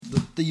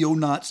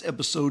Theonauts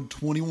episode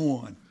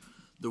 21.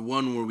 The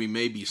one where we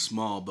may be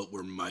small, but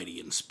we're mighty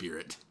in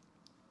spirit.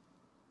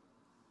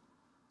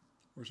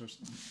 Where's our...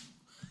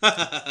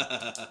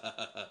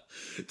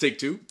 Take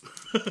two.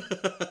 The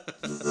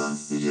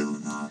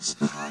Theonauts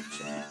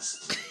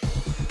Podcast.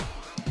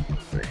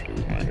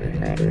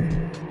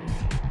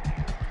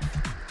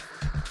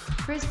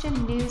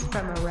 Christian news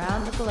from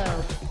around the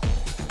globe.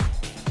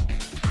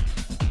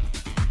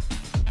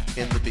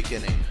 In the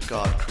beginning,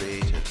 God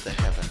created the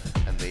heaven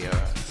and the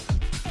earth.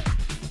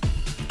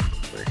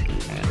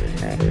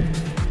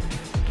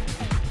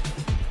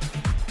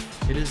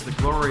 It is the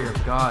glory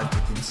of God to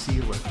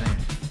conceal a thing,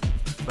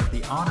 but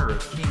the honor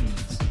of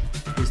kings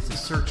is to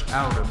search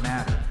out a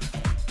matter.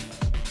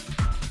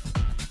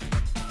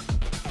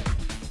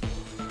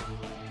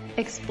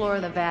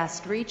 Explore the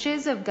vast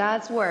reaches of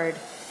God's Word.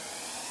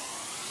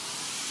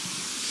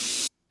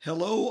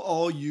 Hello,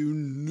 all you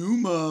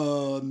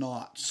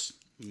Numanauts.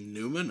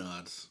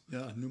 Numanauts.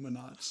 Yeah,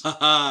 Numanauts.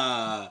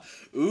 Haha.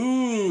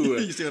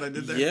 Ooh. You see what I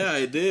did there? Yeah,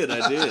 I did.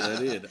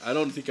 I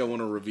don't think I want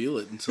to reveal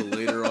it until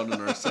later on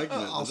in our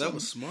segment. Awesome. That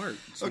was smart.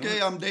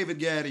 Okay, I'm David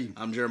Gaddy.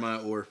 I'm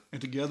Jeremiah Orr.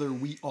 And together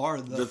we are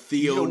The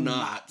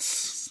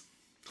Theonauts.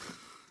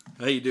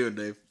 How you doing,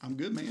 Dave? I'm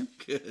good, man.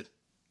 Good.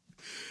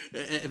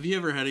 Have you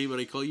ever had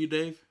anybody call you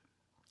Dave?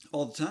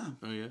 All the time.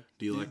 Oh, yeah?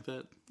 Do you like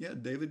that? Yeah,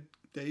 David,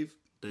 Dave,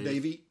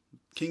 Davey,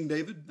 King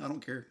David. I don't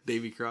care.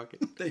 Davy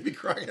Crockett. Davy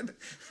Crockett.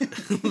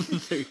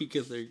 There you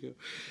go.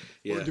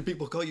 Yeah. Or do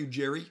people call you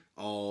Jerry?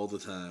 All the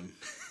time.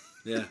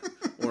 Yeah.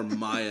 Or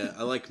Maya.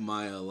 I like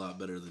Maya a lot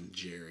better than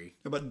Jerry.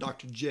 How about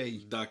Dr. J?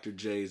 Dr.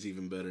 J is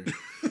even better.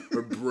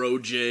 Or Bro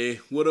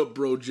J. What up,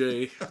 Bro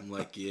J? I'm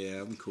like,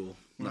 yeah, I'm cool.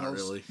 Not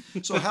really.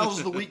 So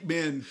how's the week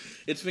been?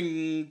 It's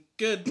been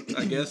good,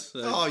 I guess.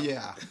 Oh,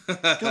 yeah.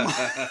 Come on.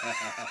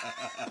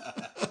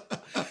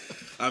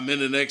 I'm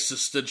in an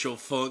existential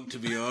funk, to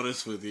be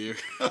honest with you.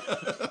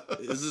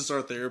 Is this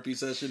our therapy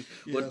session?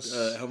 Yes.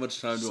 How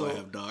much time do I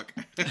have, Doc?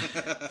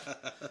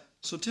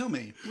 So tell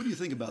me, what do you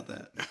think about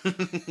that?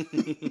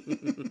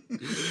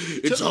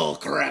 It's all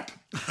crap.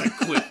 I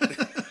quit.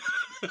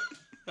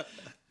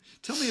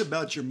 Tell me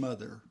about your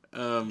mother,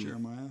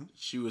 Jeremiah.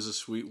 She was a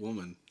sweet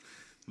woman.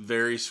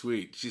 Very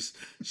sweet.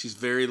 She's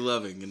very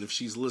loving. And if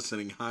she's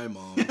listening, hi,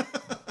 Mom.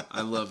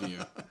 I love you.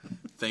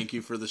 Thank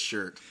you for the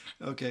shirt.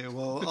 Okay,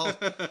 well,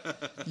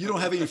 you don't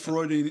have any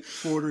Freudian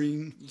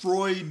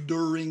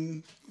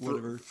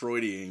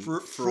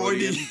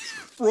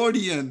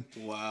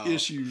wow.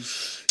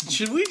 issues.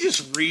 Should we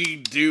just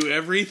redo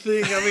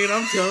everything? I mean,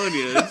 I'm telling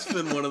you, it's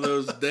been one of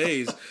those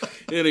days.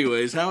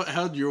 Anyways,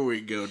 how'd your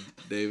week go,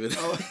 David?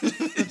 Oh,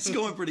 it's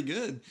going pretty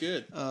good.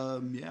 Good.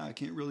 Yeah, I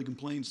can't really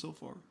complain so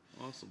far.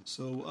 Awesome.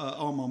 So,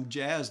 I'm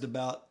jazzed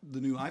about the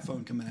new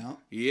iPhone coming out.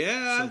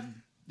 Yeah. So,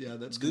 yeah,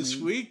 that's this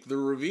week, the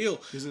reveal.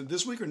 Is it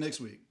this week or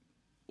next week?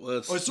 Well,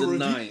 it's the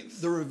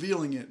 9th. They're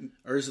revealing it.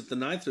 Or is it the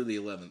 9th or the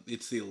 11th?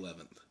 It's the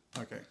 11th.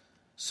 Okay.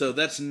 So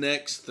that's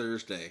next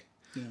Thursday.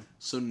 Yeah.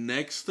 So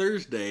next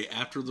Thursday,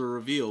 after the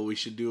reveal, we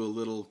should do a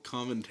little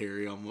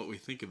commentary on what we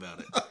think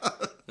about it.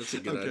 That's a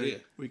good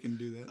idea. We can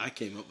do that. I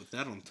came up with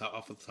that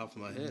off the top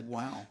of my head.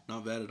 Wow.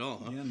 Not bad at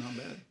all, huh? Yeah, not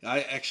bad.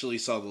 I actually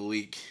saw the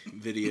leak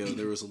video.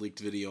 There was a leaked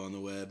video on the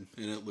web,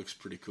 and it looks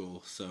pretty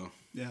cool. So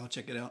yeah, I'll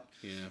check it out.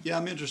 Yeah. Yeah,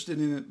 I'm interested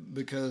in it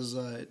because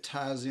it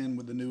ties in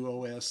with the new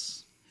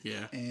OS.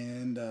 Yeah.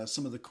 And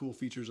some of the cool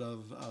features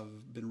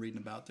I've been reading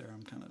about there.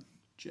 I'm kind of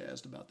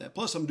jazzed about that.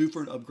 Plus, I'm due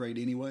for an upgrade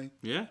anyway.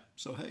 Yeah.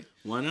 So, hey.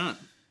 Why not?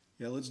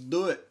 Yeah, let's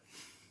do it.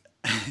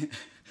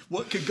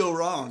 What could go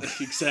wrong?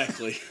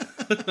 Exactly.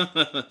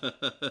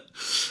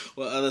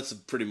 Well, that's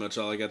pretty much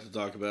all I got to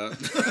talk about.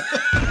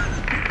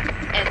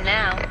 And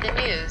now, the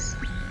news.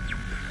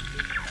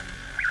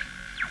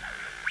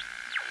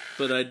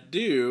 But I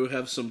do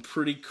have some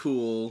pretty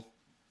cool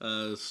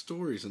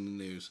stories in the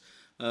news.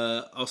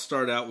 I'll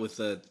start out with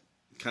a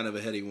kind of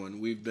a heady one.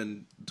 We've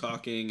been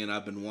talking, and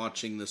I've been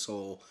watching this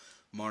whole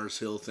Mars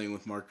Hill thing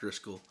with Mark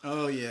Driscoll.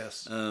 Oh,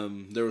 yes.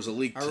 There was a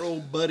leak. Our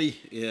old buddy.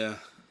 Yeah.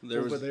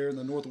 Over there in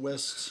the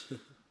Northwest.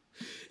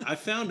 I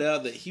found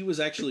out that he was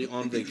actually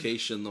on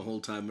vacation the whole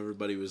time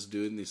everybody was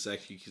doing this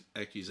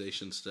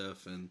accusation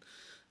stuff. And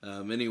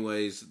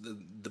anyways,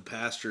 the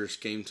pastors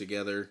came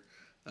together,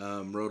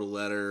 wrote a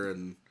letter,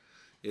 and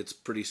it's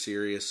pretty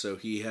serious. So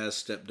he has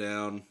stepped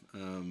down,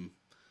 and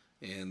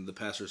the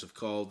pastors have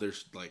called.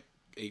 There's like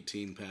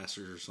 18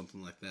 pastors or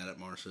something like that at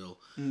Mars Hill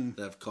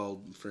that have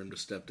called for him to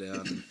step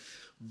down.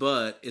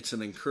 But it's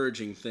an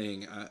encouraging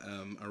thing.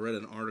 I read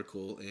an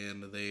article,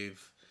 and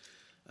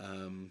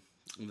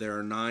there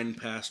are 9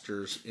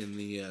 pastors in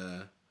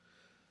the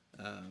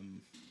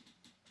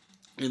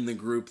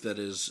group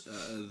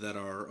that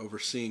are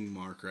overseeing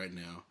Mark right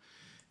now,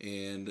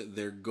 and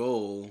their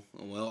goal.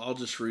 Well, I'll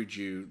just read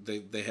you.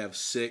 They have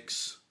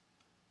 6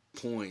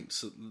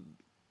 points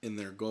in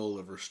their goal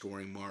of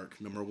restoring Mark.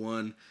 Number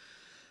 1.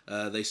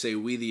 They say,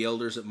 we, the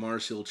elders at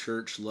Mars Hill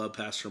Church, love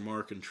Pastor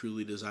Mark and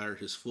truly desire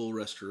his full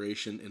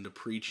restoration into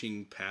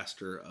preaching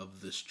pastor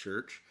of this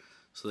church.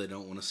 so they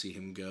don't want to see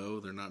him go.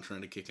 They're not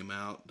trying to kick him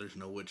out. There's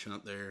no witch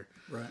hunt there.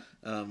 Right.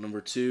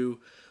 Number 2,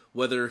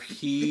 whether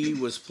he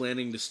was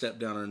planning to step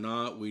down or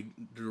not, we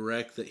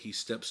direct that he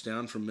steps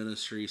down from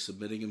ministry,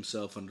 submitting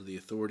himself under the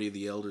authority of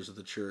the elders of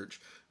the church,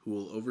 who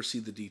will oversee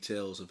the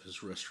details of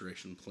his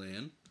restoration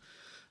plan.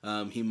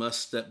 He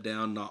must step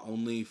down not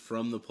only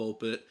from the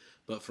pulpit,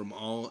 but from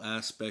all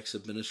aspects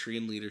of ministry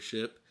and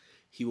leadership.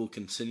 He will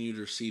continue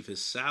to receive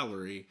his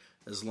salary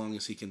as long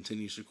as he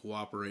continues to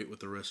cooperate with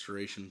the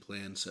restoration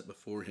plan set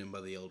before him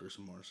by the elders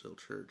of Mars Hill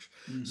Church.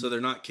 Mm-hmm. So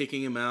they're not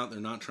kicking him out. They're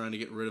not trying to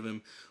get rid of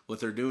him. What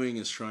they're doing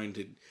is trying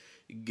to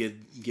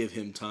give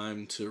him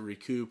time to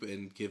recoup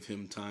and give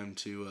him time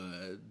to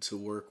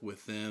work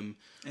with them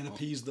and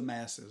appease the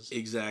masses.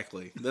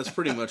 Exactly. That's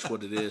pretty much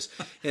what it is.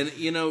 And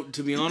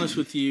to be honest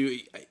with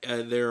you,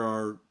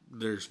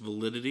 there's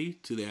validity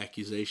to the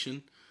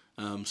accusation.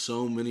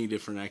 So many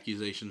different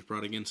accusations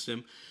brought against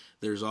him.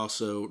 There's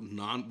also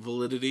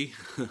non-validity.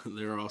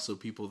 There are also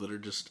people that are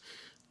just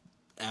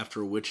after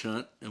a witch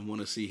hunt and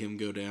want to see him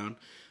go down.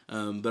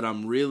 But I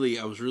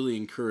was really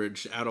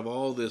encouraged out of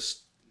all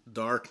this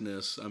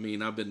darkness. I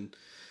mean,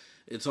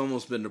 it's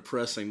almost been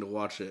depressing to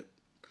watch it.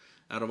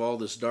 Out of all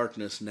this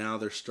darkness, now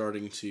they're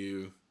starting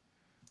to,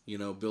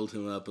 build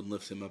him up and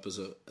lift him up as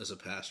a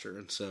pastor.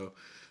 And so,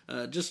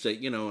 just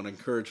an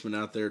encouragement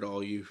out there to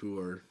all you who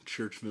are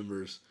church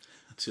members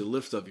to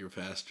lift up your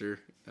pastor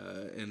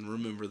and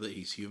remember that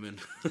he's human.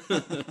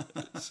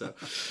 So,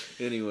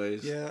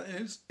 anyways, yeah,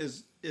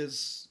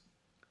 as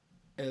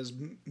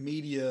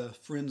media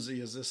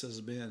frenzy as this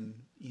has been,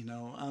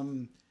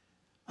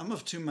 I'm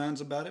of two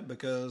minds about it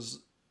because,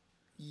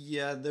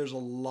 there's a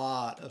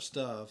lot of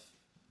stuff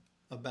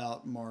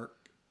about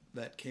Mark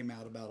that came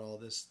out about all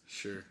this.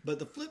 Sure. But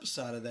the flip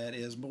side of that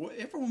is,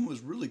 everyone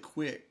was really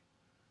quick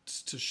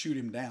to shoot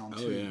him down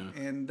too. Oh,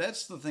 yeah. And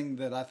that's the thing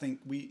that I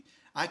think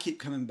I keep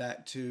coming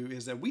back to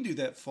is that we do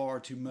that far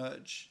too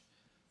much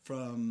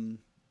from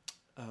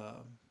a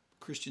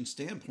Christian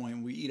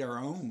standpoint. We eat our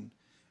own.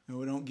 And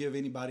we don't give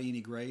anybody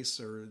any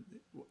grace or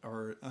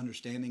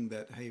understanding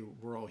that, hey,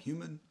 we're all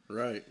human.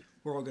 Right.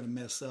 We're all going to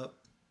mess up,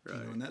 right.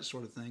 And that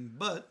sort of thing.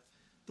 But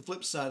the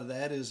flip side of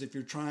that is if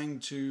you're trying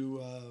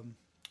to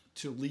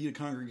lead a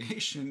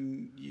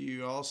congregation,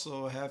 you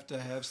also have to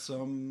have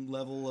some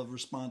level of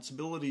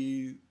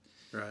responsibility,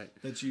 right?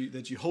 That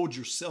you hold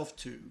yourself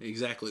to.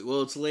 Exactly.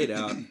 Well, it's laid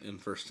out in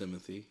 1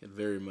 Timothy. It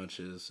very much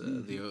is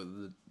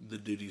the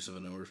duties of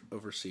an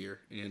overseer,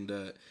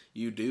 and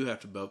you do have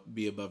to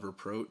be above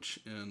reproach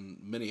in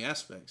many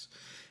aspects.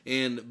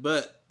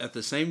 But at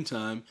the same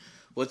time,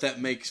 what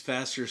that makes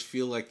pastors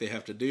feel like they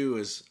have to do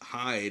is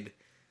hide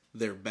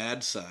their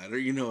bad side,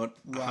 or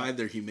hide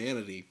their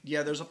humanity.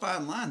 Yeah, there's a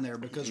fine line there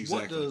because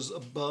Exactly. What does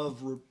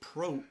above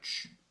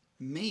reproach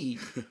mean?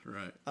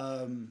 Right.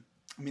 I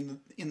mean,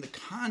 in the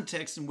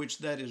context in which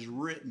that is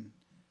written,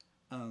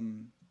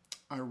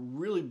 I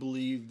really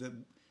believe that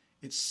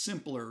it's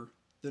simpler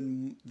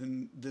than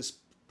this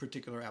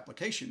particular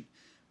application,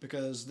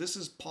 because this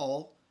is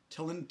Paul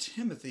telling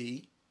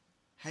Timothy,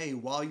 "Hey,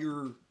 while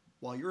you're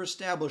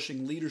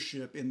establishing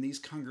leadership in these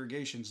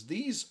congregations,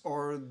 these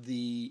are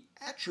the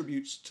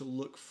attributes to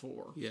look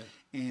for." Yeah.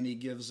 And he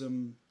gives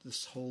them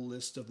this whole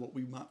list of what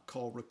we might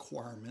call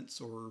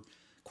requirements or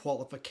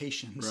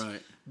qualifications.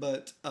 Right.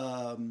 But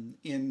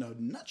in a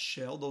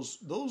nutshell,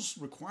 those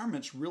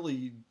requirements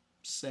really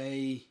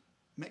say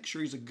make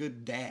sure he's a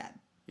good dad.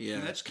 Yeah.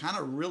 And that's kind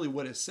of really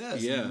what it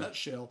says in a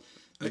nutshell.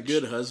 A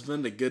good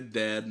husband, a good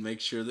dad. Make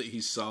sure that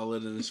he's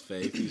solid in his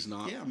faith. He's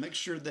not. Yeah, make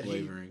sure that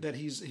wavering.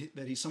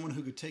 he's someone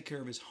who could take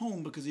care of his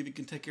home, because if he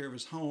can take care of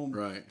his home,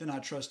 right. then I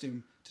trust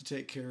him to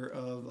take care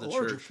of the a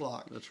larger church.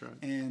 flock. That's right.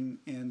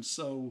 And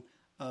so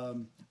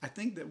I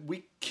think that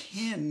we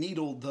can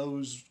needle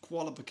those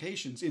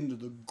qualifications into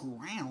the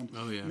ground.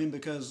 Oh yeah. I mean,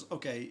 because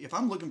if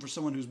I'm looking for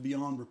someone who's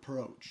beyond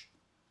reproach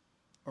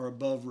or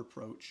above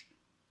reproach,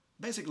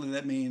 basically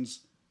that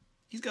means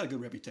he's got a good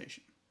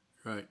reputation.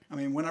 Right. I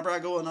mean, whenever I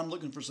go and I'm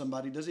looking for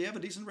somebody, does he have a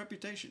decent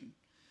reputation?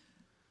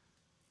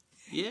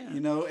 Yeah.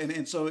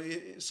 And so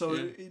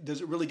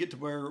does it really get to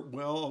where,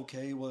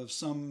 if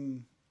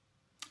some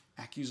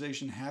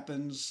accusation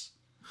happens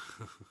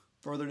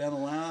further down the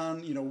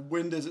line,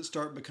 when does it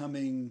start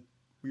becoming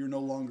you're no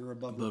longer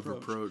above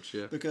reproach?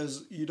 Yeah.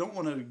 Because you don't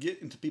want to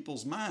get into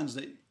people's minds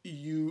that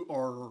you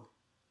are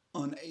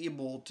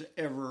unable to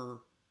ever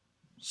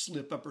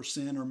slip up or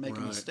sin or make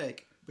a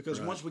mistake.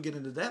 Because once we get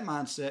into that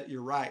mindset,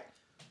 you're right.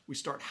 We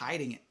start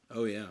hiding it.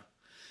 Oh, yeah.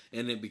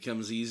 And it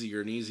becomes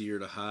easier and easier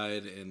to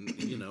hide. And,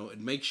 it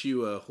makes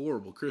you a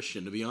horrible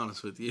Christian, to be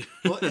honest with you.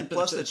 Well, and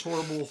plus, it's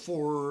horrible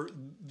for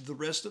the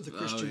rest of the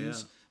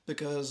Christians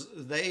because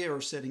they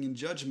are setting in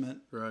judgment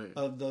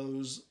of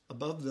those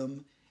above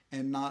them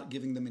and not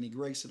giving them any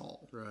grace at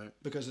all. Right.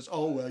 Because it's,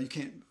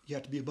 you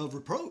have to be above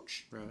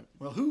reproach. Right.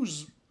 Well, who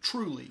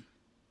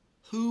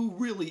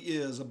really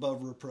is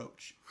above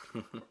reproach?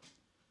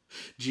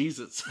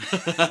 Jesus.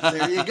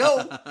 There you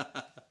go.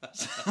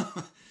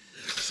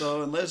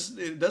 So unless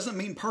it doesn't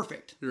mean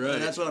perfect, right?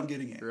 That's what I'm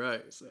getting at,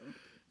 right? So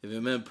If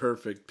it meant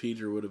perfect,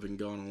 Peter would have been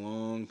gone a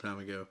long time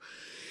ago.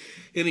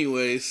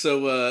 Anyway,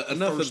 so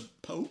enough First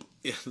of Pope.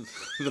 yeah,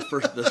 the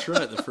first. That's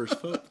right, the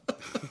first pope.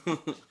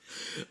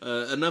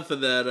 Enough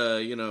of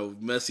that,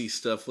 messy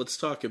stuff. Let's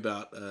talk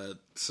about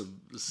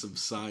some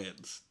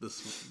science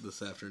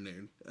this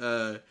afternoon.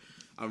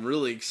 I'm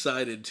really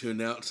excited to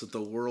announce that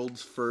the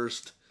world's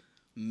first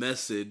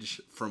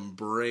message from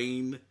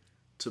brain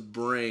to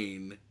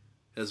brain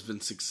has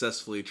been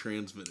successfully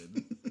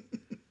transmitted.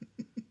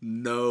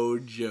 No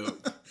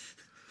joke.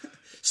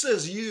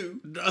 Says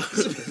you.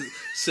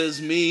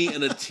 Says me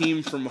and a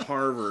team from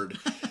Harvard.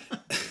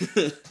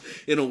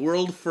 In a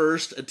world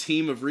first, a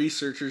team of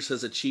researchers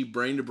has achieved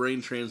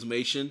brain-to-brain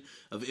transmission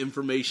of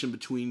information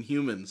between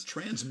humans.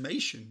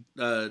 Transmission.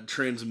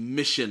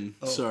 Transmission.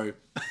 Oh. Sorry.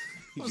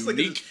 was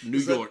thinking,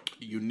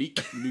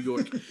 Unique New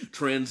York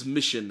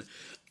transmission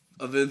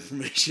of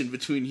information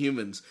between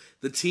humans.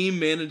 The team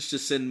managed to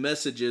send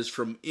messages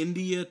from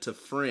India to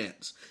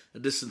France, a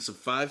distance of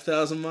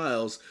 5,000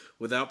 miles,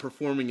 without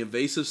performing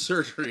invasive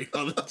surgery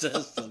on the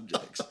test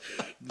subjects.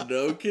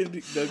 No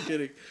kidding. No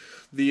kidding.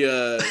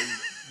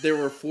 There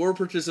were 4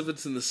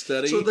 participants in the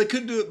study. So they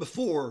could do it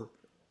before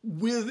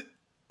with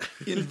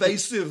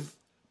invasive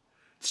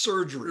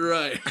surgery.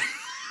 Right.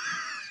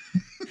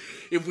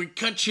 If we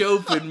cut you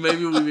open,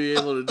 maybe we'll be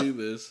able to do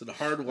this and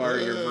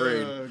hardwire your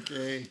brain.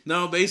 Okay.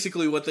 No,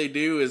 basically what they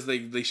do is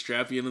they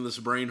strap you into this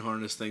brain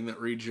harness thing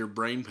that reads your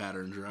brain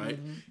patterns, right?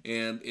 Mm-hmm.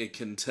 And it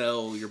can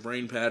tell your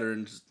brain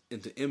patterns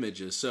into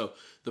images. So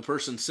the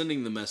person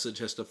sending the message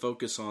has to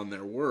focus on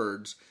their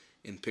words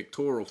in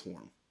pictorial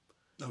form.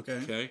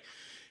 Okay?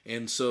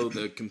 And so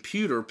the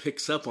computer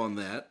picks up on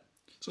that.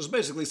 So it's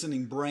basically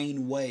sending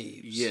brain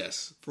waves.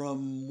 Yes.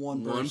 From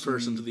one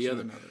person to the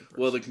other. Another person.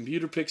 Well, the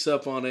computer picks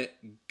up on it,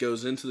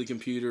 goes into the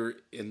computer,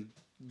 and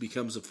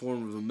becomes a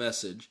form of a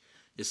message.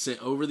 It's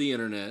sent over the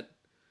internet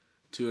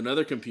to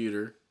another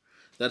computer.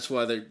 That's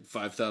why they're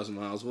 5,000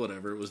 miles,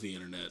 whatever. It was the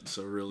internet,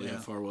 so really, how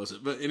far was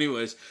it? But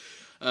anyways,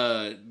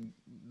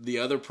 the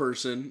other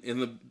person in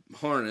the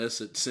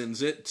harness, it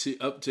sends it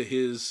up to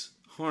his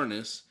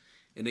harness,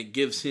 and it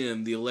gives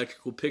him the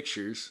electrical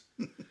pictures,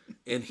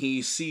 and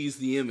he sees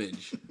the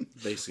image,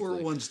 basically.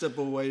 We're one step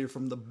away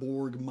from the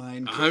Borg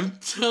mind. I'm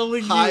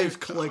telling Hive you.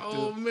 collective.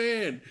 Oh,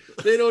 man.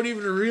 They don't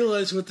even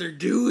realize what they're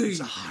doing.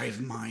 It's a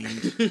hive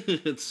mind.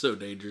 It's so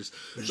dangerous.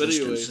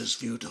 Resistance is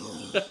futile.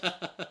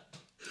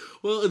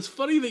 Well, it's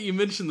funny that you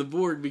mentioned the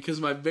Borg, because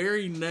my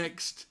very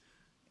next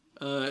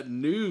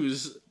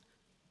news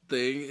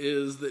thing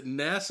is that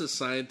NASA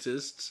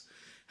scientists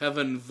have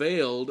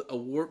unveiled a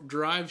warp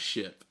drive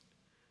ship.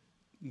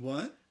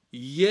 What?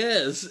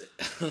 Yes.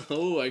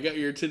 Oh, I got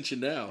your attention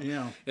now.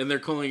 Yeah. And they're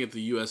calling it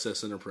the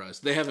USS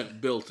Enterprise. They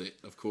haven't built it,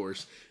 of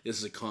course. This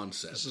is a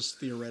concept. This is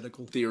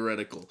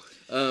theoretical.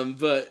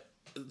 But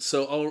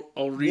so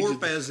I'll read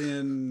Warp as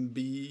in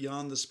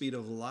beyond the speed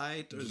of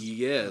light?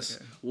 Yes.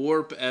 Okay.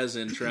 Warp as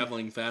in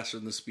traveling faster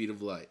than the speed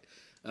of light.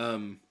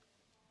 And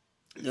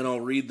I'll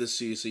read this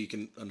to you so you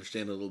can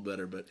understand it a little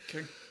better. But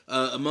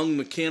among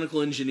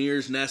mechanical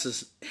engineers,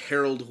 NASA's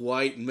Harold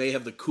White may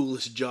have the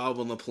coolest job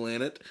on the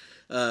planet.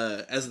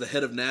 As the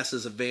head of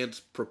NASA's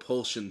Advanced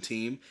Propulsion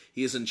Team,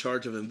 he is in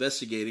charge of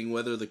investigating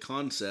whether the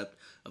concept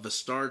of a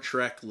Star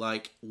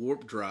Trek-like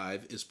warp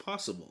drive is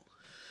possible.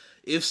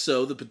 If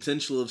so, the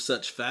potential of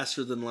such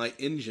faster-than-light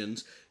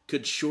engines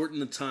could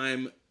shorten the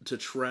time to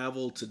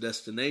travel to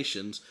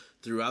destinations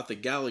throughout the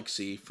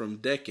galaxy from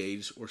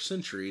decades or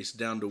centuries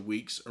down to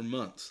weeks or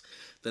months.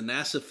 The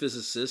NASA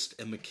physicist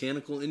and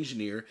mechanical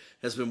engineer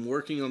has been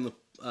working on the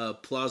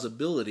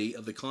plausibility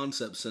of the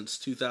concept since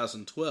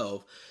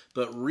 2012,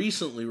 but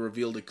recently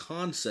revealed a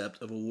concept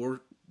of a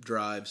warp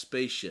drive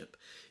spaceship.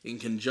 In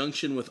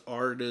conjunction with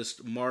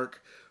artist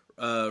Mark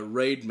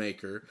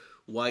Rademacher,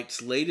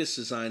 White's latest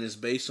design is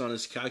based on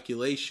his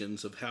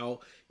calculations of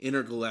how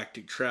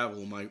intergalactic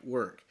travel might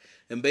work.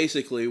 And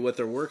basically what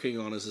they're working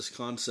on is this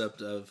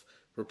concept of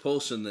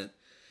propulsion that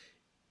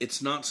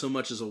it's not so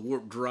much as a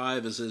warp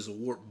drive as is a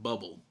warp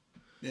bubble.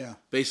 Yeah.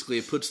 Basically,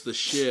 it puts the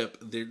ship,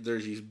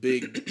 there's these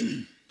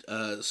big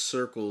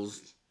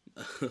circles,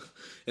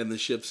 and the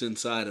ship's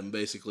inside them,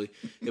 basically.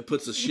 It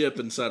puts the ship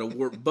inside a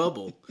warp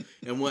bubble.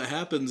 And what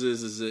happens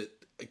is it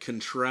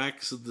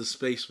contracts the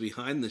space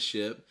behind the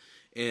ship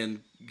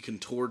and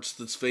contorts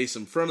the space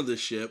in front of the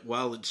ship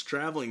while it's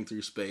traveling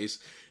through space.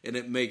 And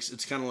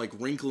it's kind of like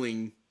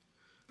wrinkling.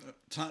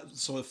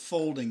 So a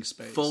folding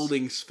space.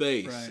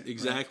 Right,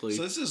 exactly. Right.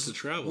 So this is to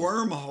travel.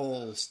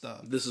 Wormhole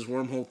stuff. This is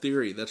wormhole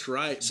theory. That's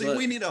right. See,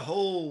 we need a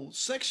whole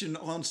section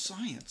on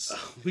science.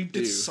 We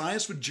do. It's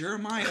science with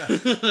Jeremiah.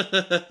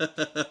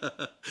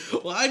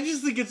 Well, I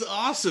just think it's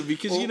awesome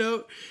because,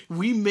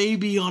 we may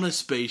be on a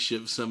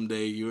spaceship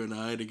someday, you and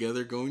I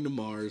together, going to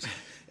Mars.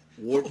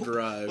 Warp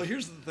drive. Well,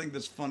 here's the thing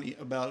that's funny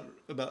about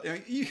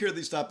you hear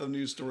these type of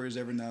news stories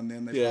every now and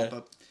then. They pop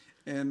up.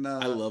 And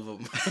I love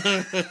them.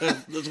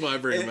 That's why I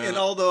bring them out. And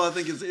although I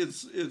think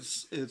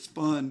it's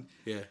fun,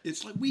 yeah,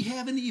 it's like we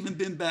haven't even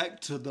been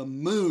back to the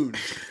moon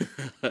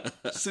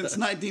since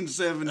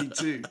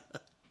 1972.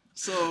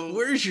 So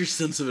Where's your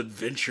sense of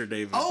adventure,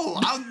 David?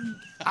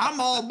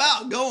 I'm all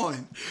about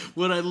going,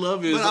 What I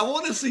love is but I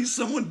want to see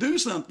someone do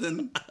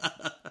something.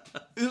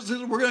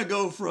 We're going to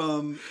go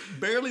from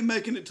barely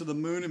making it to the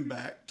moon and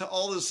back to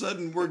all of a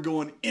sudden we're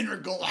going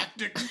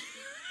intergalactic.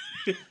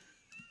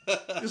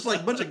 It's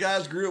like a bunch of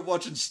guys grew up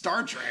watching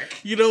Star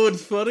Trek. You know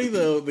what's funny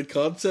though? The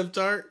concept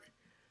art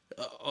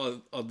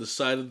on the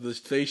side of the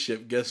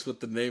spaceship. Guess what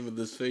the name of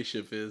the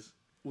spaceship is?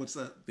 What's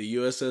that? The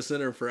USS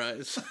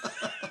Enterprise.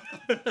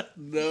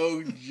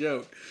 No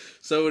joke.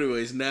 So,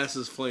 anyways,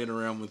 NASA's playing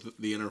around with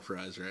the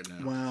Enterprise right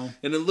now. Wow.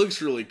 And it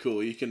looks really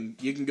cool. You can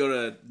go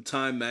to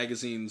Time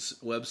Magazine's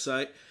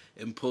website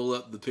and pull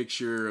up the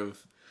picture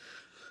of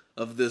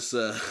this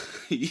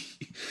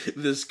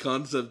this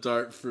concept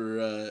art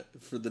for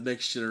the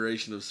next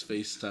generation of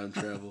space time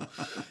travel.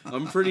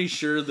 I'm pretty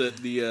sure that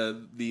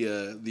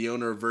the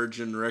owner of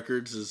Virgin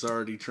Records is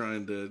already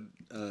trying to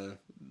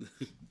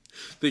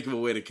think of a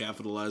way to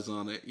capitalize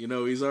on it. You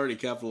know, he's already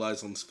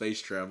capitalized on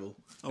space travel.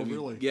 Oh,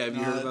 really? Yeah, have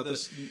you heard about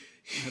this? I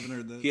haven't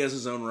heard that. He has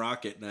his own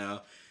rocket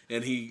now,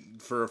 and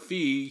for a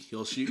fee,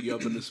 he'll shoot you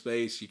up into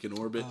space. You can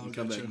orbit and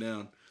come back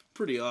down.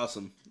 Pretty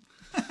awesome.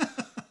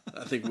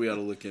 I think we ought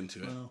to look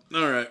into it.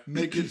 All right.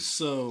 Make it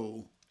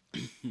so.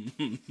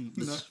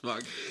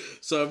 Fuck.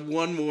 So I have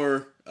one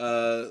more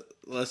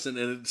lesson,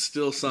 and it's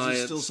still science.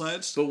 Is it still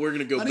science? But we're going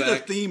to go I need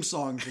back. a theme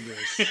song for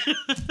this.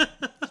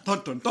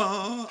 Dun, dun,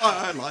 dun.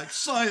 I like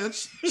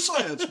science.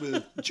 Science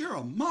with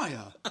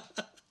Jeremiah.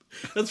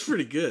 That's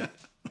pretty good.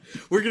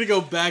 We're going to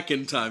go back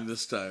in time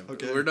this time.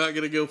 Okay. We're not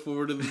going to go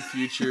forward in the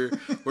future.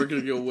 We're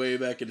going to go way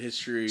back in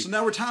history. So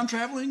now we're time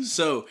traveling?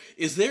 So,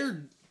 is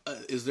there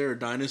a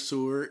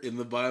dinosaur in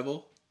the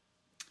Bible?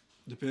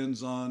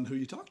 Depends on who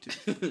you talk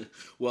to.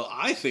 Well,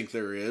 I think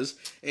there is,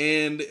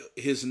 and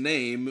his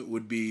name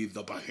would be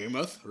the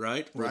Behemoth,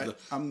 right? Or Right. the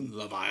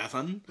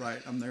Leviathan.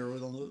 Right, I'm there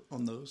with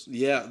on those.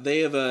 Yeah, they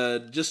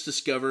have just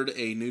discovered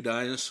a new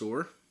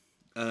dinosaur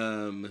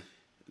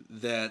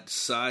that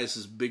size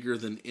is bigger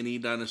than any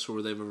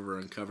dinosaur they've ever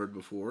uncovered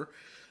before.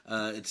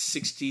 It's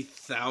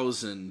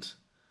 60,000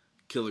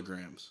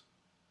 kilograms.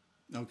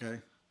 Okay,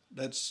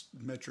 that's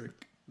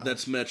metric.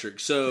 That's metric.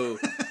 So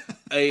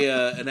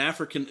an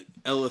African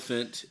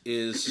elephant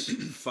is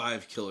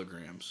 5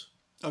 kilograms.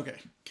 Okay.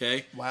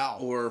 Okay? Wow.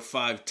 Or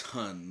 5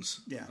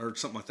 tons. Yeah. Or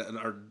something like that.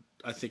 Or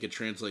I think it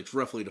translates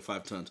roughly to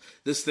 5 tons.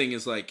 This thing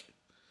is like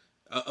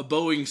a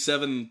Boeing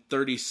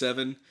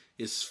 737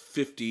 is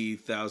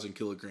 50,000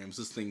 kilograms.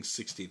 This thing's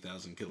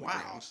 60,000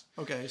 kilograms.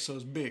 Wow. Okay, so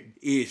it's big.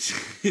 It's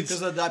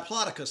Because the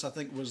Diplodocus, I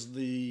think, was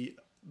the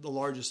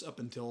largest up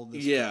until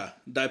this. yeah.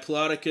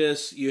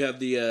 Diplodocus. You have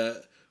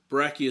the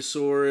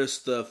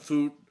Brachiosaurus, the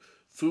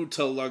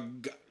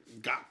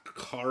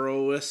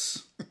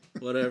Futalogacarous,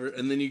 whatever,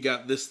 and then you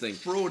got this thing.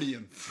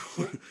 Freudian.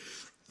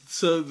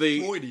 So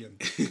Freudian.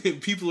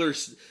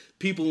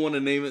 people want to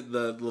name it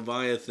the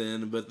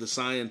Leviathan, but the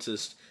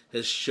scientist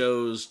has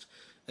chosen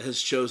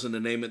to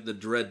name it the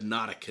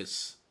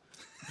Dreadnoughticus.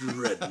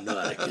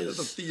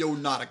 The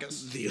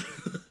Theonauticus.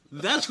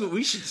 That's what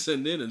we should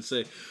send in and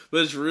say.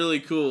 But it's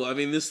really cool. I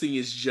mean, this thing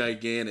is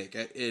gigantic.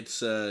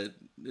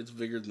 It's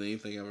bigger than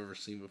anything I've ever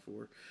seen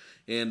before.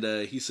 And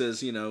he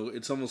says, you know,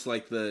 it's almost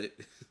like the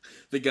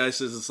guy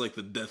says it's like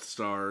the Death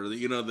Star.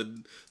 You know,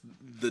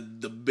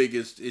 the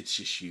biggest. It's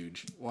just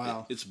huge.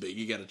 Wow. It's big.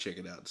 You got to check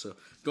it out. So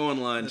go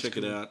online, check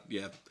cool. it out.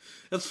 Yeah,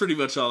 that's pretty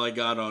much all I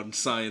got on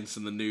science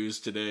in the news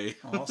today.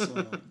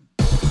 Awesome.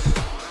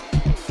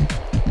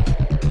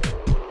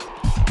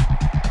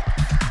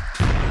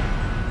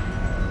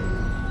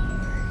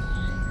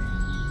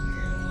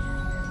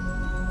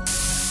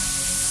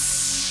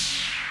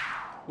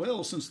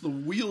 Well, since the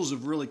wheels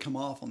have really come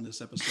off on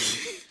this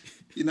episode,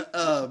 you know,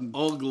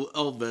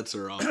 All bets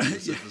are off in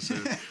this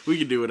episode. We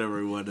can do whatever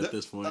we want at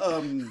this point.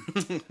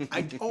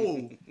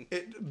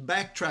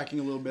 Backtracking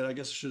a little bit, I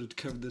guess I should have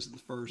covered this at the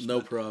first. No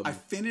but problem. I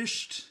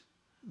finished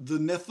the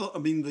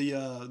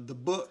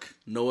book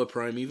Noah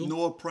Primeval.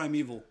 Noah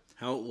Primeval.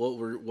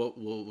 What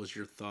was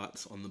your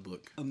thoughts on the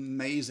book?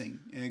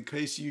 Amazing. And in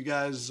case you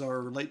guys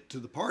are late to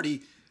the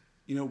party,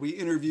 you know, we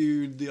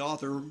interviewed the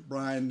author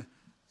Brian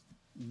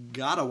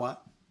Godawa.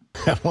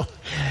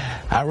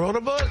 I wrote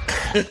a book.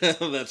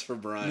 That's for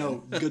Brian.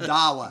 No,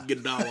 Godawa.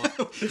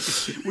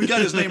 Godawa. We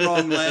got his name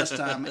wrong last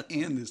time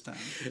and this time.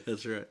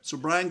 That's right. So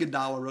Brian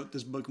Godawa wrote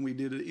this book, and we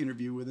did an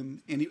interview with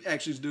him. And he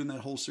actually is doing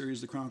that whole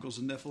series, The Chronicles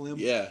of Nephilim.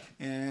 Yeah.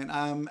 And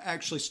I'm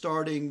actually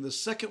starting the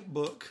second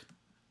book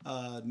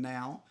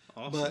now.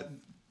 Awesome. But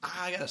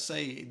I gotta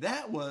say,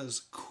 that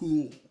was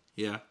cool.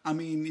 Yeah. I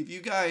mean, if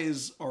you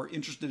guys are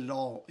interested at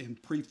all in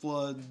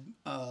pre-flood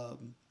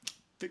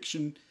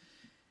fiction,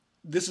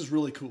 this is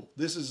really cool.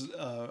 This is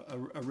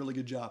a really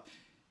good job.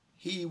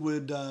 He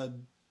would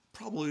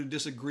probably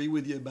disagree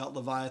with you about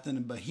Leviathan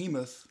and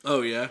Behemoth.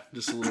 Oh, yeah?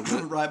 Just a little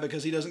bit. Right,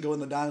 because he doesn't go in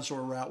the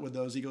dinosaur route with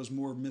those. He goes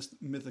more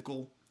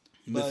mythical.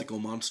 Mythical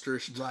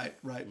monsters. Right.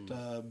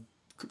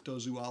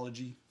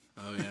 Cryptozoology.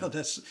 Oh, yeah.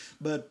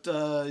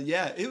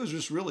 Yeah, it was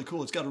just really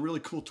cool. It's got a really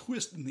cool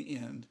twist in the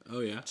end. Oh,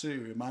 yeah.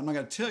 Too. I'm not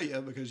going to tell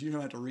you because you're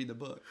going to have to read the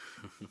book.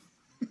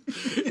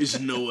 Is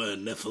Noah a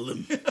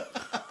Nephilim?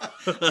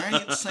 I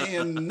ain't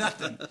saying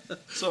nothing.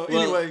 So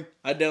anyway,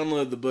 I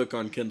downloaded the book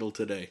on Kindle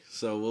today,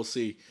 so we'll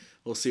see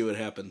what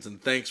happens.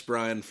 And thanks,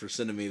 Brian, for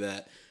sending me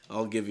that.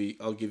 I'll give you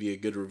a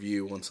good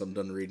review once I'm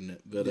done reading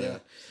it. But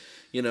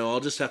I'll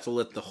just have to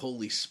let the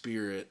Holy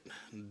Spirit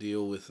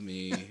deal with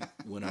me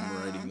when I'm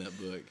writing that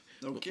book.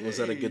 okay, Was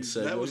that a good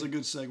segue? That was a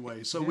good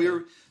segue.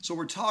 So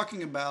we're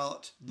talking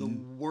about the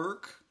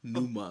work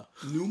Pneuma.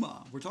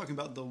 Pneuma. We're talking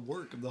about the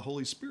work of the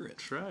Holy Spirit.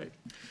 That's right.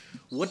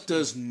 What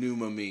does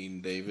pneuma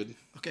mean, David?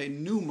 Okay,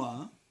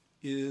 pneuma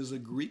is a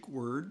Greek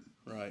word,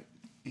 Right.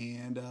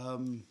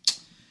 and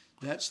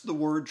that's the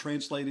word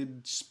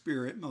translated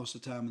spirit most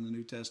of the time in the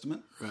New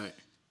Testament. Right.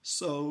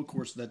 So, of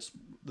course, that's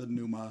the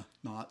pneuma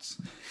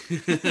knots.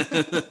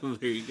 There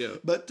you go.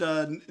 But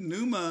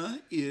pneuma,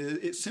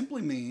 it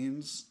simply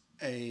means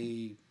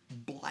a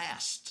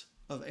blast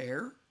of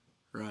air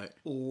Right.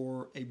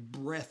 or a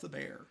breath of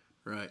air.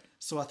 Right.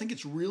 So I think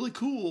it's really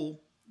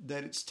cool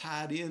that it's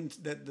tied in,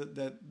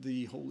 that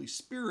the Holy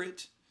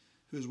Spirit,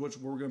 who is what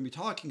we're going to be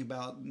talking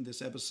about in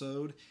this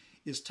episode,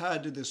 is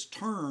tied to this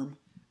term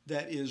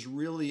that is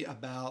really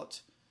about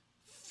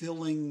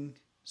filling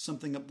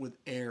something up with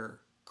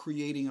air,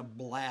 creating a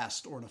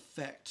blast or an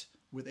effect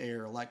with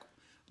air, like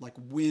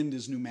wind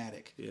is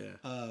pneumatic.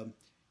 Yeah.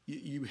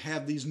 You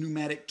have these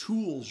pneumatic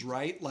tools,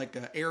 right? Like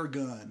an air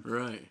gun.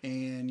 Right.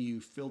 And you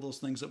fill those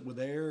things up with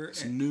air.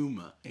 It's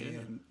pneuma.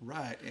 And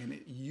right, and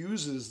it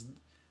uses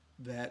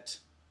that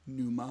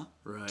pneuma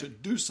Right. to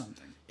do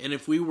something. And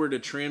if we were to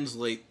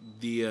translate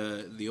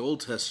the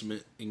Old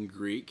Testament in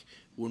Greek,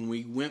 when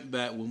we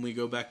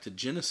go back to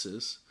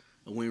Genesis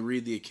and we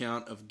read the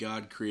account of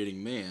God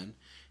creating man,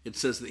 it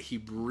says that He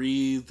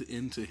breathed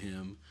into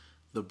him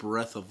the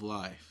breath of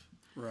life.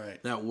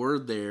 Right. That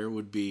word there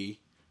would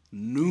be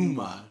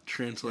pneuma,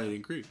 translated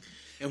in Greek.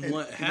 And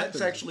what And happens?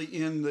 that's actually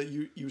in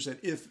the, you said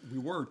if we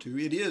were to,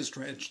 it is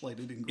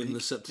translated in Greek. In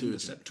the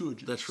Septuagint.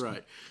 Septuagint. That's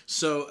right.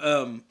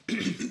 So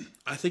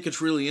I think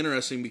it's really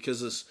interesting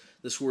because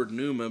this word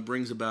pneuma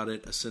brings about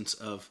it a sense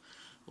of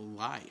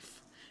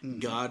life. Mm-hmm.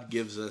 God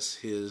gives us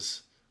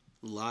His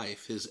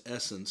life, His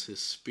essence, His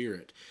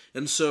Spirit.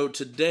 And so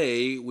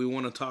today we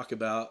want to talk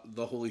about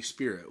the Holy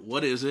Spirit.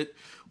 What is it?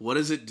 What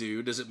does it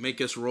do? Does it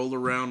make us roll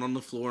around on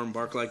the floor and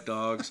bark like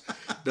dogs?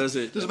 Does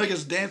it make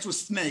us dance with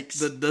snakes?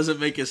 Does it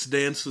make us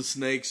dance with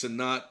snakes and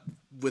not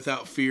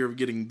without fear of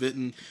getting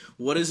bitten?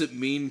 What does it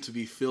mean to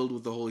be filled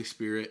with the Holy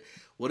Spirit?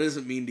 What does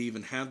it mean to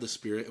even have the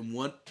Spirit? And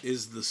what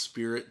is the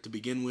Spirit to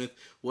begin with?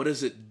 What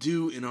does it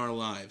do in our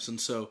lives? And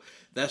so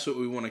that's what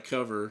we want to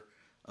cover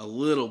a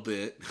little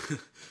bit.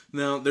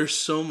 Now, there's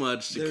so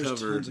much to There's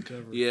cover. tons to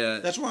cover. Yeah.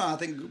 That's why I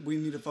think we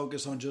need to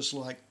focus on just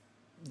like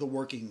the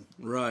working.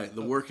 Right,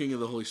 the working of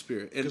the Holy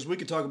Spirit. Because we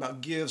could talk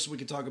about gifts, we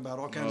could talk about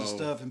all kinds of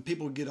stuff, and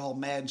people would get all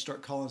mad and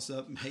start calling us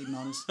up and hating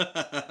on us.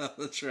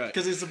 That's right.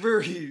 Because it's a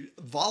very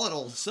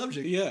volatile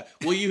subject. Yeah.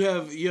 Well, you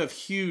have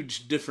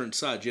huge different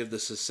sides. You have the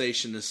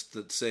cessationists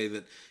that say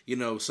that,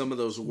 some of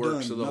those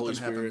works of the Holy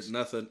Spirit,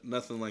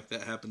 nothing like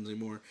that happens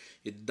anymore.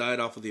 It died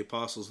off of the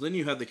apostles. Then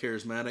you have the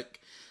charismatic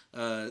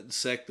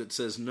sect that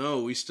says,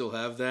 no, we still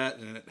have that,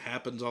 and it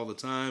happens all the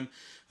time.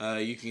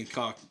 You can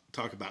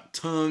talk about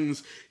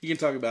tongues. You can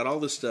talk about all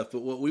this stuff,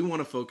 but what we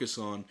want to focus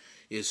on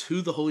is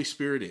who the Holy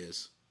Spirit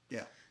is.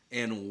 Yeah.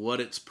 And what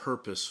its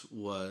purpose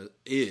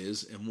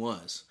is and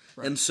was.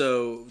 Right. And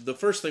so the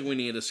first thing we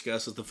need to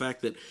discuss is the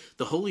fact that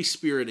the Holy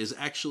Spirit is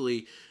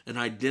actually an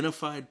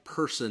identified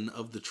person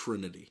of the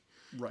Trinity.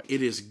 Right.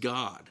 It is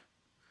God.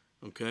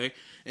 Okay?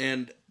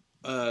 And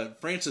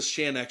Francis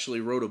Chan actually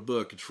wrote a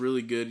book. It's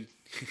really good.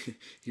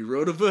 He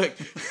wrote a book.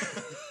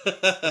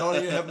 I don't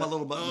even have my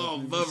little button. Oh,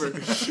 bummer.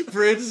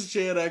 Francis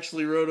Chan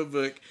actually wrote a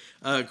book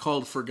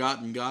called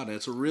Forgotten God. And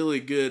it's a really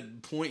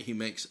good point he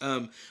makes.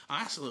 I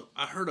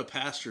heard a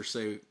pastor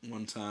say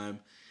one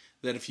time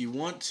that if you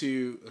want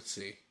to,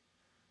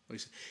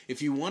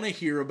 if you want to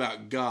hear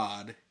about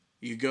God,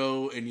 you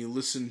go and you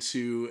listen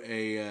to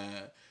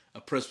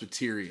a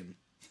Presbyterian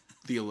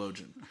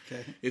theologian.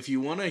 Okay. If you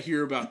want to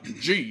hear about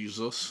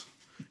Jesus,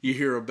 you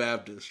hear a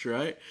Baptist,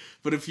 right?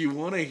 But if you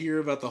want to hear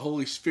about the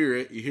Holy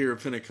Spirit, you hear a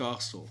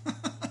Pentecostal.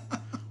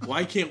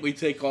 Why can't we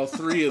take all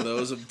three of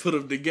those and put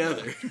them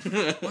together?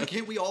 Why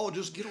can't we all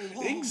just get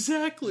along?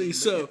 Exactly.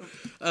 So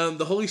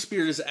the Holy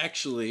Spirit is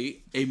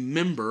actually a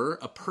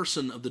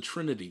person of the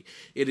Trinity.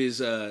 It's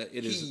a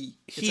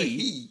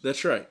he.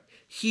 That's right.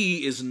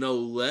 He is no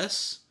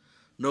less,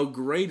 no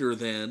greater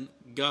than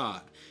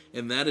God.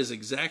 And that is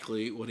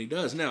exactly what he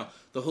does. Now,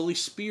 the Holy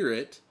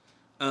Spirit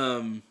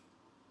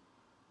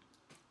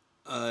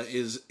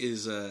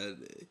is a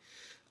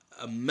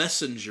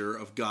messenger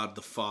of God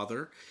the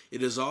Father.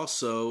 It is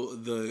also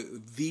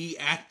the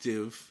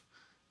active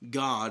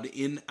God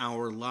in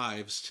our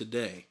lives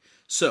today.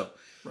 So,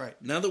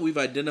 right. Now that we've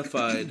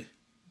identified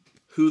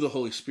who the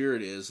Holy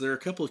Spirit is, there are a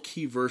couple of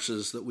key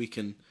verses that we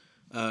can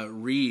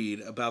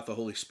read about the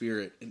Holy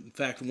Spirit. In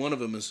fact, one of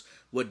them is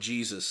what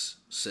Jesus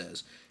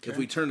says. Okay. If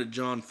we turn to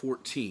John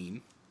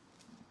 14.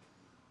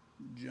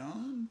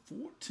 John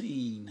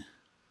 14.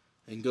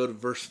 And go to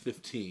verse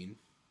 15.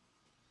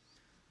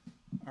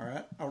 All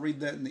right, I'll read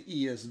that in the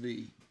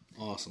ESV.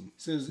 Awesome.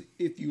 It says,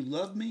 "If you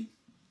love me,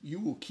 you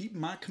will keep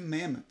my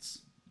commandments."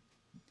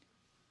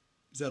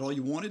 Is that all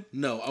you wanted?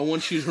 No, I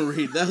want you to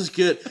read. That was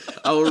good.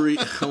 I will read.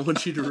 I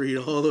want you to read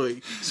all the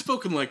way.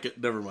 Spoken like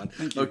it. Never mind.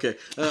 Thank you. Okay,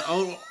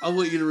 I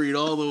want you to read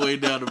all the way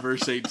down to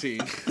verse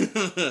 18.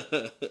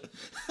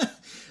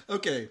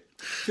 Okay,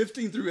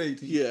 15 through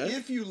 18. Yeah.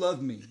 "If you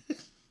love me,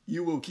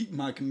 you will keep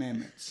my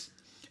commandments.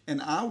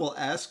 And I will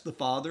ask the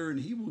Father,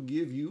 and he will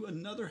give you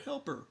another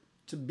helper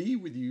to be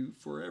with you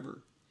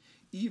forever.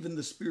 Even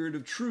the Spirit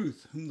of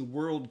truth, whom the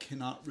world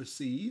cannot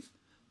receive,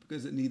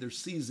 because it neither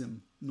sees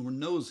him nor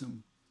knows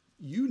him.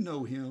 You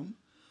know him,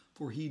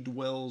 for he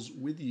dwells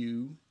with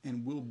you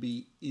and will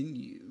be in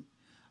you.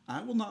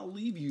 I will not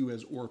leave you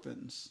as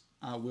orphans.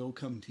 I will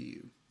come to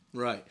you."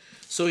 Right.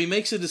 So he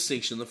makes a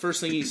distinction. The first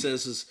thing he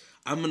says is,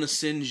 "I'm going to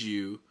send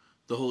you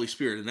the Holy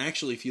Spirit." And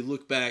actually, if you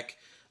look back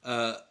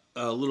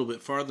a little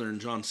bit farther in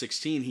John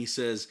 16, he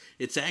says,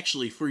 "It's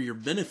actually for your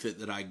benefit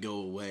that I go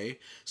away,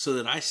 so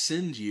that I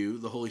send you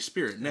the Holy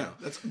Spirit." Now,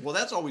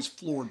 That's always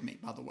floored me,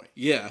 by the way.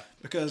 yeah,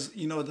 Because,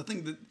 the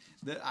thing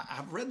that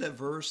I've read that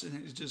verse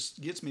and it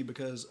just gets me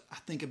because I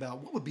think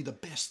about what would be the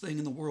best thing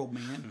in the world,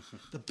 man.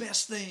 The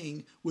best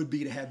thing would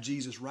be to have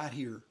Jesus right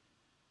here.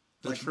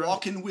 That's Like right.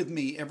 walking with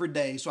me every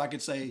day so I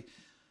could say,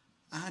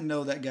 I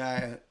know that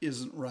guy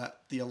isn't right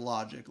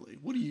theologically.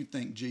 What do you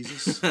think,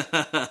 Jesus?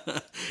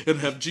 and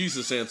have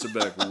Jesus answer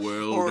back,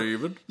 "Well, Or,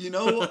 David."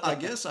 I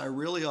guess I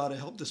really ought to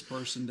help this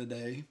person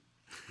today.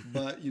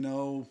 But,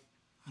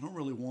 I don't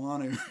really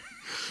want to.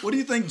 What do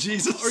you think,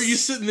 Jesus? Are you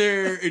sitting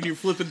there and you're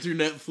flipping through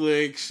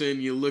Netflix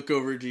and you look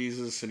over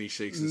Jesus and he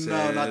shakes his No,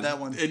 head? not that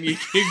one. And you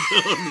keep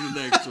going to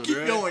the next one, Keep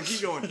right?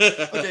 going.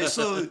 Okay,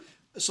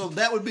 so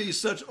that would be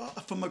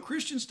from a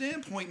Christian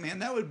standpoint, man,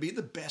 that would be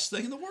the best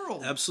thing in the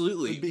world.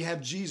 Absolutely. Would be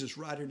have Jesus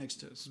right here next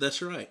to us.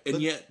 That's right.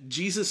 And yet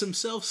Jesus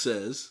himself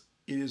says,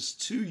 It is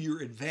to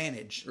your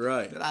advantage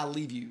Right. that I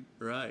leave you.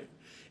 right.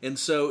 And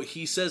so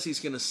he says he's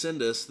going to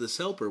send us this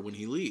helper when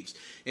he leaves.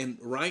 And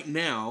right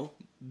now,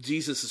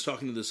 Jesus is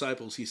talking to the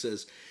disciples. He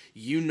says,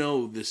 "You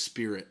know this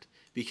Spirit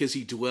because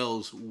he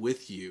dwells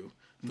with you,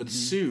 but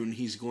soon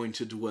he's going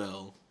to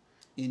dwell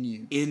In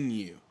you. in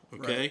you."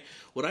 Okay? Right.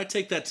 What I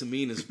take that to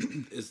mean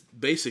is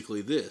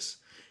basically this.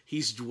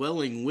 He's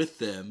dwelling with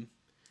them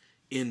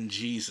in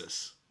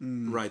Jesus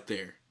right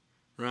there.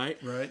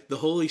 Right? Right. The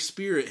Holy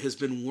Spirit has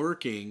been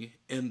working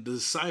and the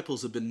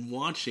disciples have been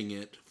watching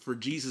it for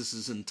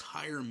Jesus'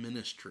 entire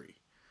ministry.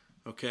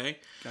 Okay?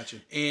 Gotcha.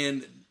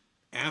 And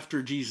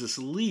after Jesus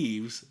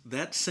leaves,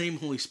 that same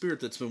Holy Spirit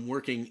that's been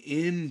working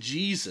in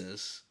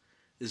Jesus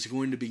is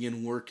going to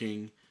begin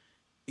working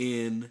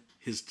in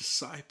his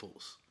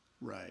disciples.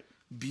 Right.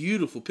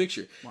 Beautiful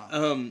picture. Wow.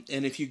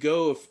 And if you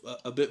go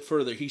a bit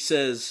further, he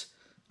says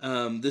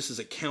this is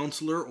a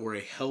counselor or a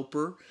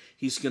helper.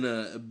 He's going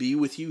to be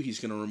with you. He's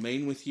going to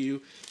remain with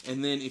you.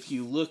 And then if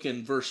you look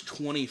in verse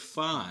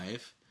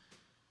 25,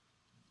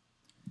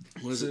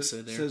 what does it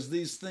say there? It says,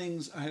 "These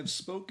things I have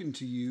spoken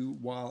to you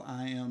while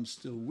I am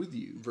still with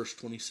you. Verse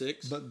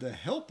 26. But the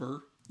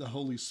Helper, the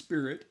Holy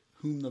Spirit,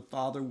 whom the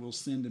Father will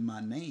send in my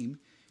name,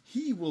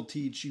 he will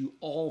teach you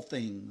all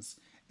things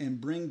and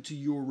bring to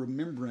your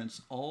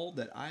remembrance all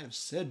that I have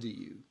said to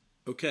you."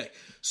 Okay,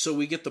 so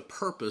we get the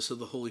purpose of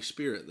the Holy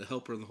Spirit, the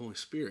helper of the Holy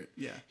Spirit.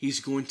 Yeah. He's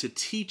going to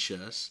teach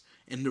us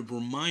and to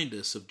remind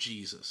us of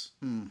Jesus.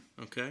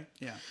 Okay?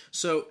 Yeah.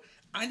 So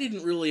I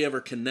didn't really ever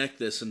connect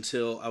this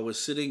until I was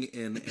sitting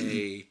in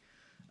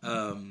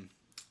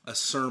a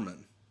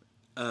sermon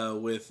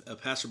with a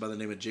pastor by the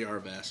name of J.R.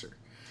 Vassar.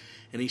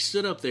 And he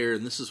stood up there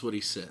and this is what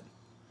he said.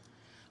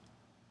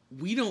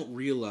 We don't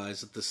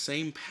realize that the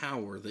same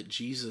power that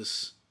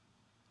Jesus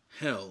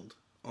held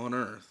on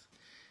earth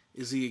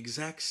is the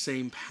exact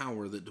same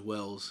power that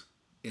dwells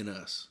in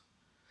us.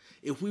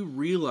 If we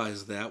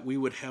realize that, we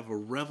would have a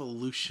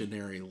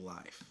revolutionary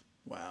life.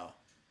 Wow.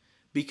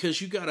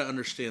 Because you got to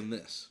understand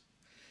this.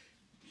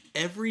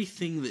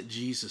 Everything that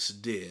Jesus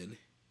did,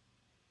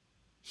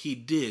 he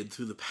did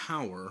through the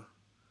power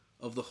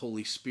of the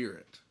Holy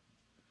Spirit.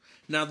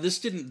 Now, this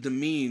didn't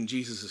demean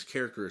Jesus'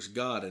 character as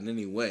God in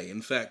any way.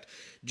 In fact,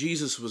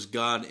 Jesus was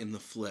God in the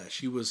flesh.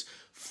 He was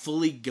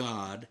fully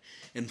God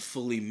and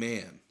fully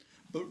man.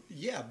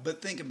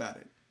 But think about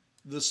it.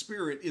 The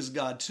Spirit is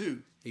God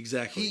too.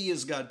 Exactly. He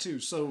is God too.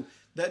 So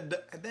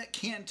that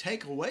can't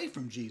take away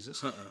from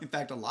Jesus. In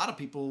fact, a lot of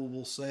people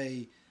will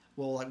say,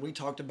 well, like we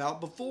talked about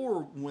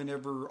before,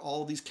 whenever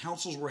all these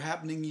councils were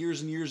happening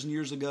years and years and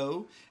years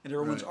ago, and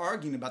everyone's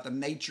arguing about the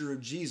nature of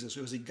Jesus.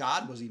 Was he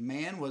God? Was he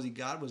man? Was he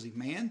God? Was he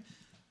man?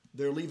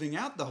 They're leaving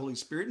out the Holy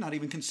Spirit, not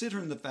even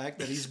considering the fact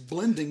that he's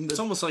blending It's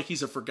almost like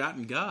he's a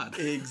forgotten God.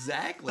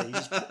 Exactly.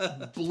 He's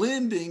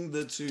blending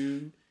the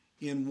two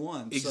in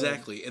one.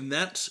 Exactly. And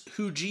that's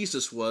who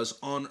Jesus was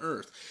on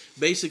earth.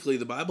 Basically,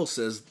 the Bible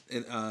says,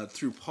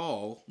 through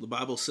Paul, the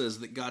Bible says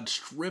that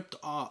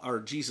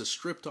Jesus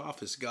stripped off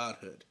his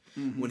godhood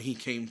when he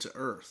came to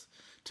earth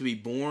to be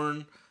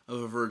born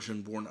of a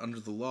virgin born under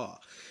the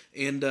law.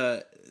 And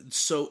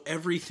so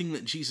everything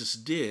that Jesus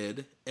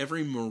did,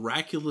 every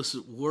miraculous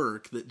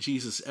work that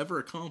Jesus ever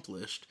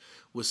accomplished,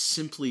 was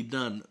simply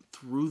done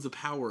through the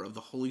power of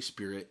the Holy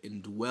Spirit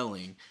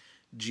indwelling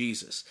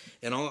Jesus.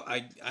 And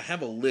I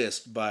have a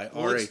list by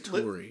R.A.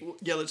 Torrey.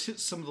 Let's hit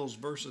some of those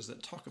verses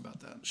that talk about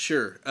that.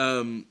 Sure.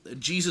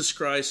 Jesus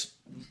Christ,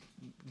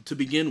 to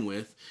begin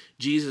with,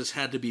 Jesus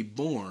had to be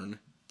born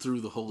through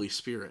the Holy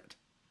Spirit.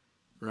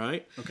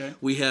 Right? Okay.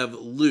 We have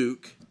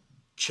Luke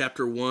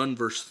chapter 1,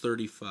 verse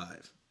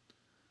 35.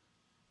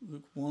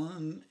 Luke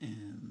 1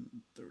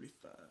 and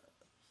 35.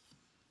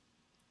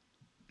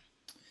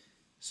 It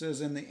says,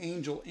 "And the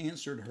angel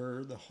answered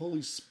her, The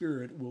Holy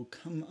Spirit will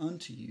come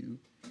unto you,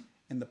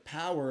 and the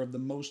power of the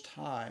Most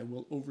High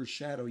will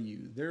overshadow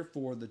you.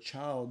 Therefore the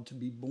child to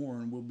be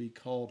born will be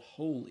called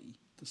Holy,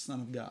 the Son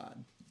of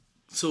God."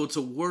 So it's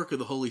a work of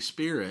the Holy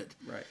Spirit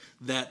Right.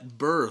 that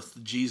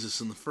birthed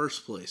Jesus in the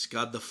first place.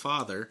 God the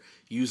Father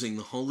using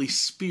the Holy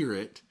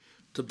Spirit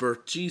to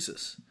birth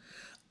Jesus.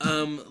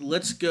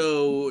 Let's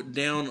go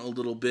down a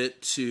little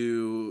bit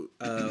to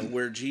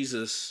where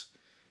Jesus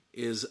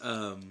is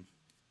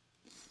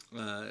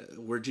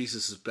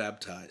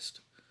baptized.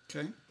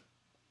 Okay.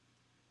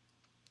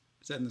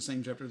 Is that in the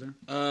same chapter there?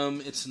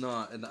 It's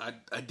not, and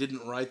I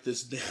didn't write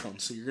this down,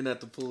 so you're gonna have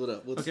to pull it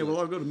up. Let's Okay, look.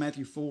 well, I'll go to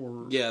Matthew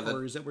 4. Yeah,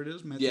 or is that where it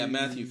is?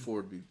 Matthew 4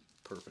 would be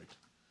perfect.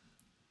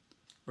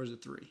 Or is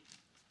it 3?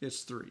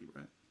 It's 3,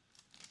 right?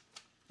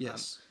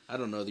 Yes. I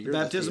don't know. The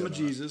baptism of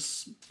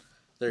Jesus.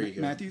 There you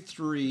go. Matthew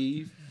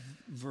 3,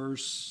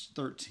 verse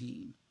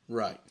 13.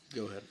 Right.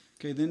 Go ahead.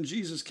 Okay, then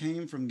Jesus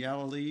came from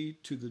Galilee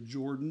to the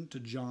Jordan to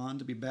John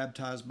to be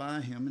baptized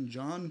by him, and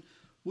John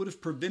would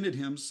have prevented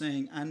him,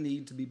 saying, "I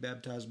need to be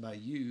baptized by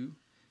you.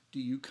 Do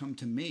you come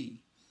to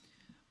me?"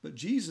 But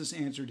Jesus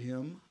answered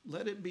him,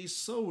 "Let it be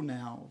so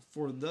now,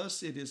 for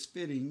thus it is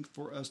fitting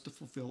for us to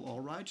fulfill all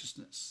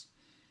righteousness."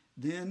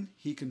 Then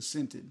he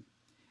consented.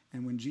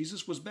 And when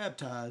Jesus was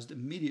baptized,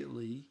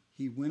 immediately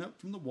he went up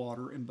from the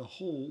water, and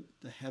behold,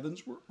 the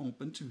heavens were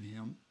opened to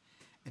him,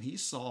 and he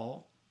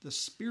saw the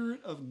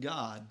Spirit of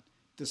God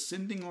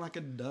descending like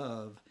a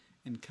dove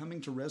and coming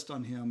to rest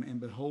on him.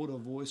 And behold, a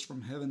voice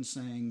from heaven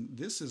saying,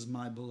 "This is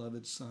my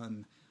beloved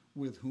Son,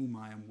 with whom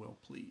I am well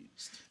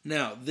pleased."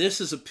 Now,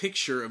 this is a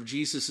picture of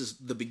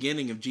the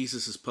beginning of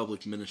Jesus'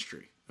 public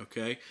ministry,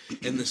 okay?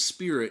 And the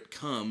Spirit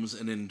comes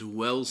and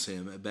indwells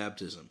him at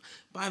baptism.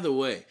 By the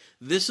way,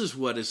 this is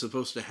what is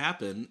supposed to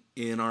happen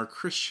in our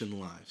Christian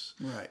lives.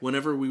 Right.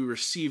 Whenever we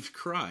received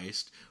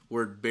Christ,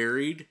 we're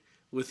buried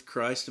with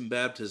Christ in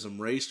baptism,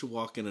 raised to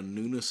walk in a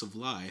newness of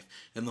life,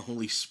 and the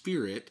Holy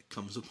Spirit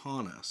comes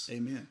upon us.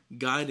 Amen.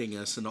 Guiding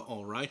us into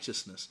all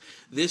righteousness.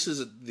 This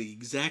is the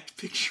exact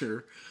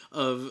picture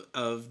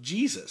of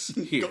Jesus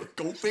here.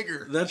 Go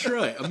figure. That's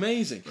right.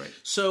 Amazing. Right.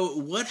 So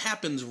what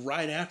happens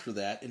right after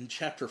that in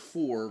chapter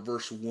 4,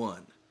 verse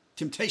 1?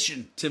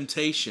 Temptation.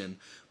 Temptation.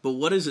 But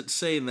what does it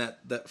say in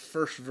that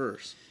first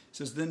verse? It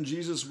says, "Then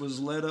Jesus was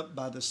led up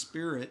by the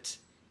Spirit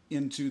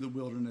into the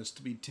wilderness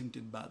to be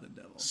tempted by the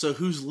devil." So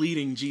who's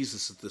leading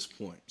Jesus at this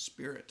point?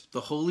 Spirit.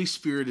 The Holy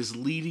Spirit is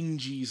leading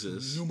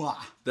Jesus.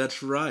 Pneuma.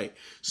 That's right.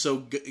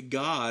 So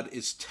God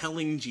is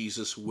telling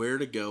Jesus where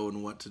to go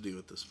and what to do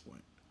at this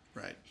point.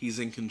 Right. He's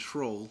in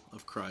control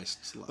of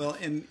Christ's life. Well,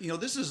 and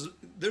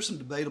there's some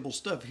debatable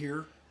stuff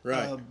here.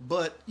 Right.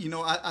 But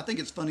I think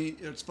it's funny.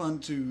 It's fun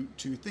to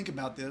think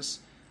about this.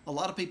 A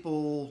lot of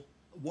people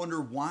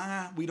wonder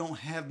why we don't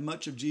have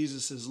much of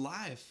Jesus's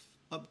life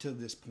up to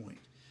this point.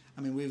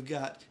 I mean,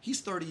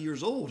 he's 30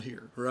 years old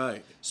here.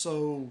 Right.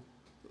 So,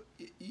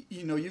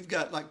 you've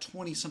got like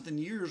 20 something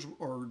years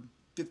or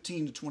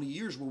 15 to 20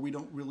 years where we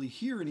don't really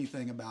hear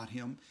anything about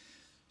him.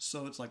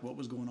 So it's like, what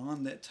was going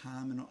on that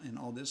time and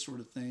all this sort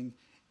of thing.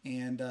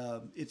 And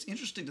it's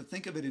interesting to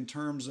think of it in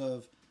terms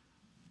of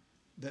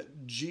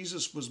that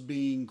Jesus was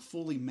being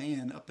fully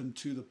man up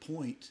until the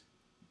point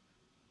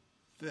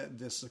that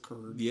this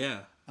occurred.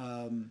 Yeah.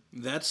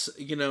 That's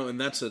and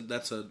that's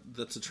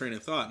a train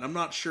of thought. And I'm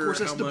not sure. Of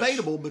course, it's how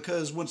debatable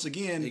because once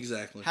again,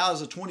 exactly, how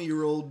is a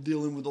 20-year-old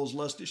dealing with those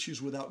lust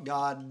issues without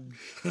God?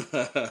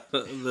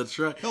 That's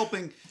right.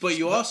 Helping. But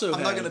you also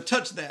I'm not going to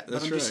touch that.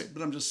 That's right.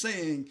 But I'm just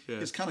saying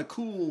it's kind of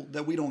cool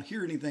that we don't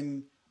hear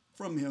anything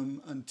from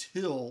him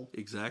until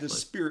the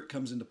Spirit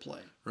comes into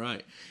play.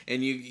 Right.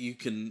 And you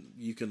can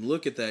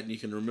look at that and you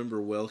can remember,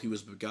 well, he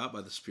was begot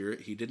by the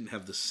Spirit. He didn't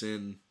have the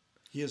sin.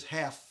 He is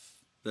half.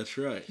 That's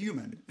right.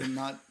 Human and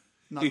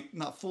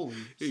not fully.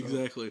 So.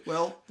 Exactly.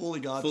 Well,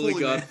 fully God, fully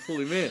God, man.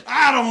 fully man.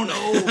 I don't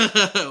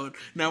know.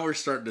 Now we're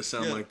starting to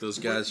sound like those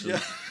guys from.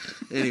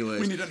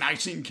 Anyways, we need a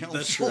Nicene Council.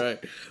 That's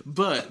right.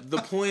 But the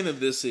point of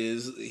this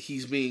is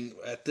he's being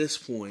at this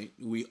point.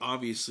 We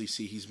obviously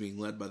see he's being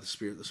led by the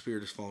Spirit. The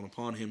Spirit has fallen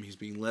upon him. He's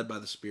being led by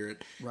the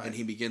Spirit, and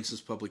he begins his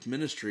public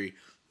ministry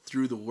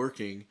through the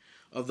working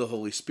of the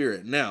Holy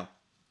Spirit. Now,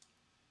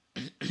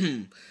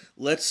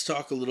 let's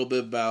talk a little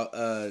bit about.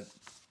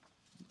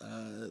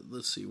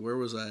 Let's see, where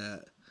was I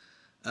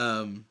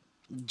at?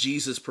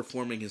 Jesus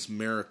performing his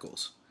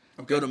miracles.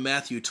 Okay. Go to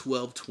Matthew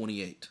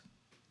 12:28.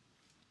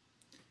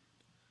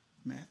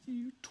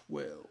 Matthew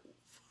 12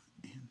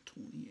 and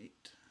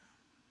 28.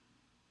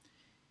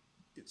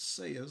 It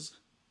says,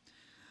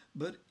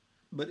 But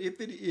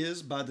if it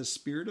is by the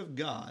Spirit of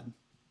God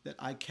that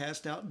I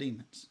cast out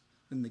demons,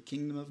 then the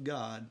kingdom of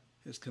God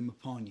has come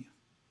upon you.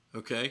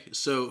 Okay,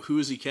 so who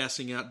is he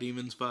casting out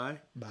demons by?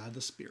 By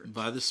the Spirit.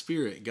 By the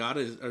Spirit.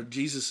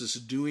 Jesus is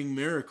doing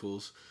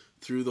miracles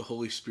through the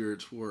Holy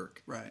Spirit's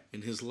work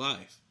in his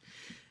life.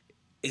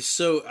 It's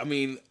so,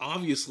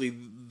 obviously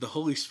the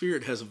Holy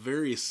Spirit has a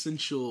very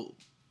essential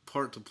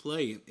part to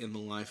play in the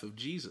life of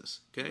Jesus.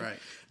 Okay, right.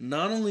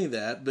 Not only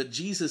that, but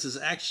Jesus has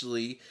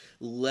actually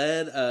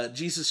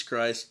Jesus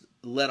Christ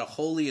led a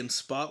holy and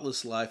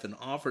spotless life and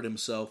offered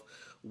himself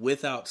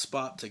without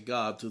spot to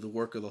God through the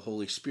work of the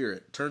Holy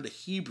Spirit. Turn to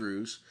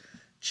Hebrews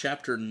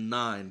chapter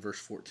 9, verse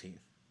 14.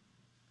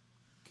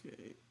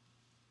 Okay.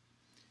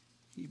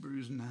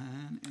 Hebrews 9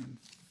 and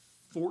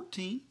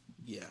 14.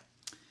 Yeah.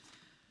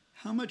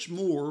 How much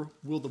more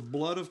will the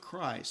blood of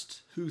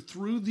Christ, who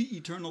through the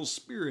eternal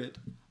Spirit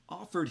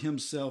offered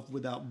himself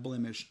without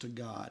blemish to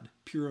God,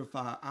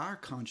 purify our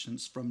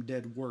conscience from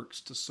dead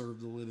works to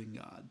serve the living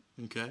God?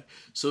 Okay.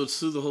 So it's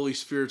through the Holy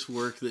Spirit's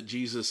work that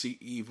Jesus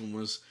even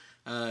was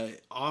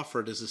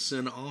offered as a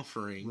sin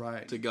offering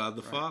to God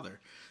the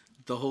Father.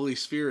 The Holy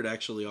Spirit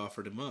actually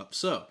offered him up.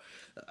 So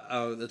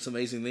that's an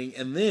amazing thing.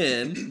 And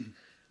then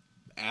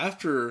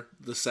after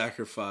the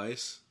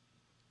sacrifice,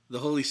 the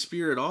Holy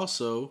Spirit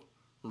also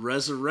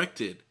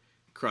resurrected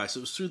Christ.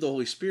 It was through the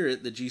Holy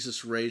Spirit that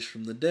Jesus raised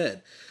from the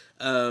dead.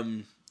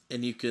 And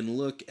you can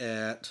look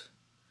at,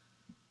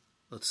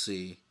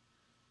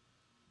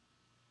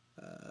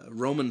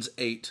 Romans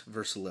 8,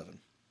 verse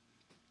 11.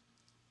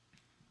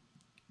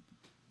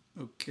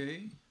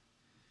 Okay.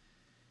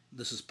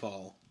 This is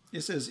Paul.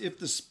 It says, if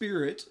the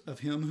Spirit of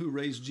him who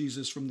raised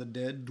Jesus from the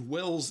dead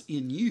dwells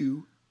in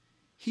you,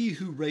 he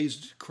who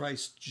raised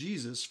Christ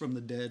Jesus from the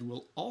dead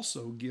will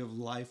also give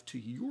life to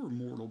your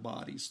mortal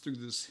bodies through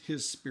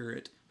his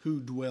Spirit who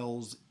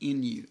dwells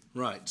in you.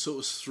 Right. So it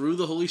was through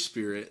the Holy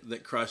Spirit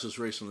that Christ was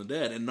raised from the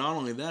dead. And not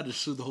only that,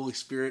 it's through the Holy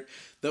Spirit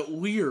that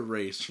we are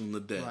raised from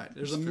the dead. Right.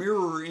 There's a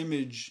mirror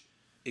image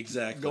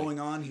exactly going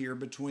on here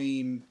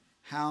between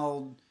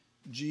how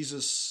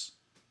Jesus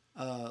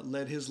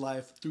led his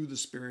life through the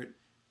Spirit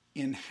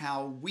and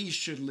how we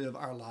should live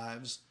our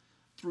lives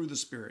through the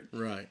Spirit.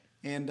 Right.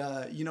 And,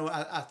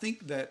 I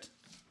think that,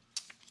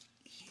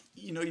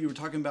 you were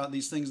talking about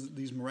these things,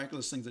 these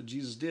miraculous things that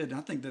Jesus did. And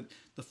I think that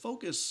the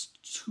focus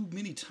too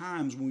many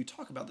times when we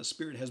talk about the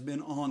Spirit has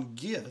been on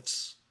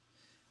gifts,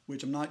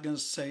 which I'm not going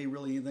to say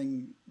really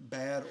anything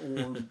bad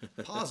or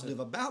positive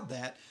about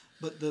that.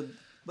 But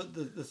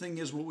the thing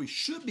is, what we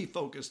should be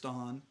focused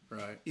on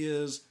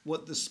is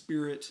what the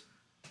Spirit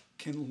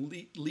can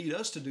lead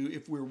us to do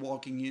if we're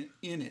walking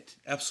in it.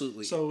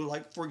 Absolutely. So,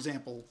 like, for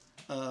example,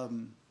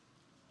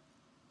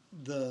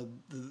 the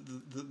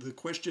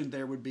question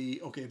there would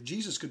be, okay, if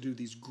Jesus could do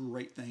these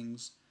great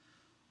things,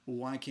 well,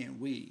 why can't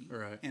we?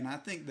 Right. And I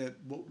think that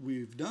what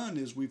we've done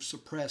is we've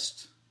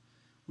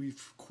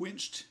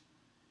quenched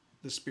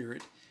the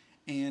Spirit.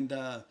 And,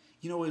 I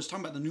was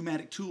talking about the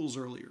pneumatic tools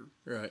earlier.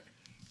 Right.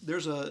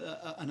 There's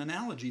an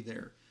analogy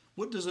there.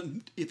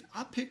 If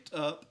I picked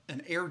up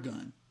an air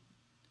gun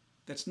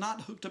that's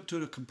not hooked up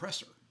to a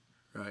compressor,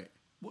 right,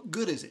 what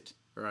good is it?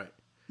 Right.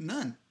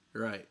 None.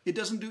 Right. It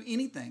doesn't do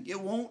anything. It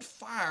won't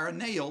fire a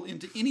nail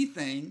into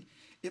anything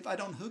if I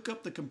don't hook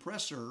up the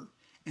compressor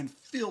and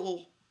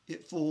fill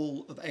it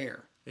full of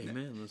air.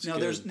 Amen. That's now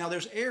good.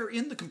 there's air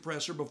in the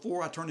compressor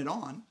before I turn it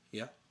on.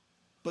 Yeah.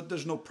 But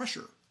there's no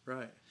pressure.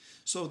 Right.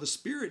 So the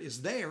Spirit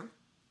is there,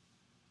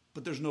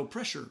 but there's no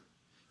pressure.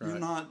 Right.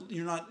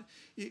 You're not.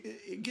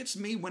 It gets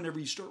me whenever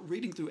you start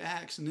reading through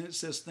Acts, and then it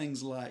says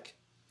things like,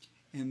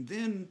 and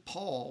then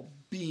Paul,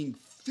 being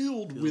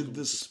filled with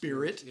the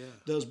Spirit,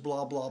 does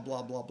blah, blah,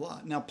 blah, blah,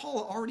 blah. Now,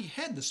 Paul already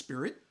had the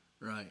Spirit.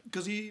 Right.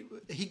 Because he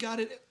got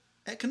it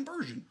at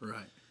conversion.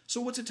 Right.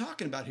 So what's it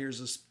talking about here?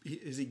 Is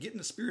he getting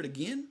the Spirit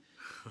again?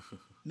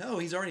 No,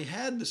 he's already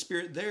had the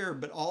Spirit there,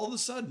 but all of a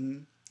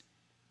sudden,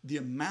 the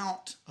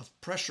amount of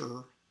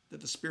pressure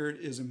that the Spirit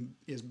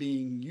is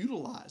being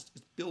utilized,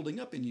 it's building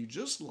up in you,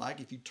 just like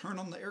if you turn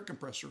on the air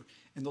compressor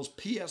and those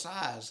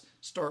PSIs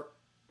start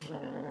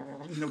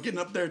getting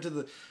up there to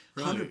the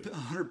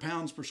 100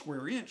 pounds per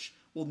square inch.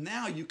 Well,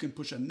 now you can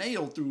push a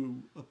nail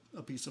through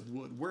a piece of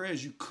wood,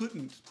 whereas you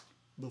couldn't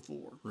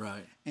before.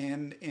 Right.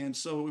 And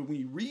so when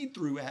you read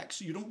through Acts,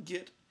 you don't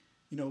get,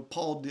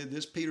 Paul did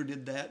this, Peter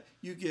did that.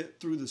 You get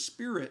through the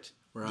Spirit,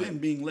 then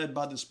being led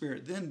by the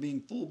Spirit, then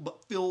being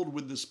filled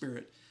with the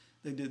Spirit.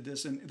 They did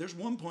this. And there's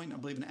one point, I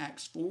believe, in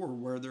Acts 4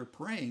 where they're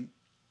praying.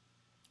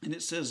 And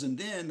it says, and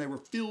then they were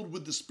filled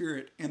with the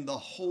Spirit, and the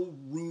whole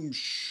room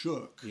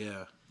shook.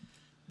 Yeah.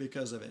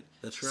 Because of it.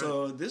 That's right.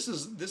 So this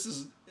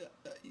is,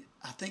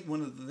 I think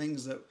one of the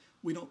things that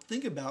we don't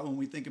think about when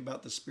we think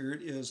about the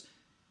Spirit is,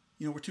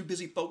 we're too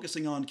busy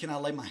focusing on, can I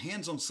lay my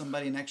hands on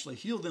somebody and actually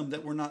heal them,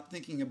 that we're not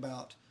thinking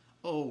about,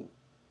 oh,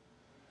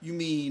 you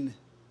mean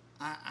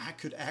I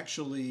could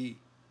actually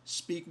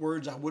speak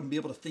words I wouldn't be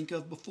able to think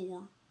of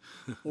before?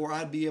 or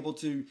I'd be able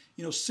to,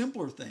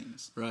 simpler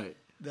things. Right.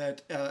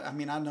 That, I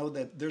know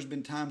that there's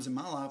been times in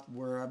my life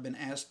where I've been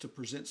asked to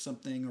present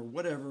something or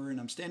whatever, and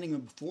I'm standing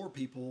before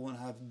people, and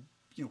I've,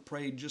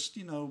 prayed, just,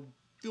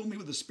 fill me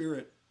with the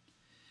Spirit.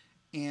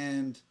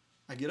 And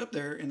I get up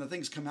there, and the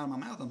things come out of my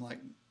mouth. I'm like,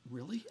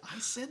 really? I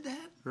said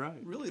that? Right.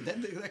 Really?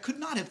 That could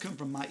not have come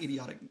from my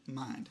idiotic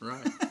mind.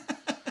 Right.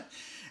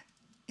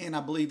 And I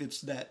believe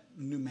it's that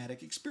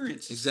pneumatic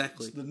experience.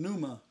 Exactly. It's the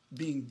pneuma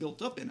being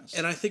built up in us.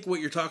 And I think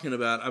what you're talking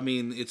about,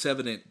 it's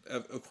evident.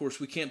 Of course,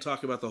 we can't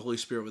talk about the Holy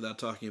Spirit without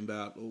talking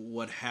about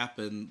what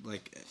happened,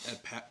 like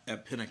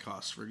at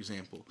Pentecost, for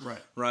example. Right.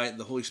 Right.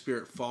 The Holy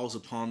Spirit falls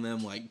upon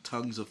them like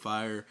tongues of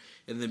fire,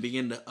 and they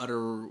begin to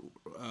utter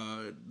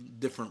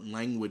different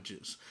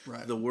languages.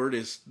 Right. The word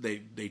is they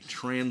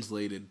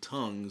translated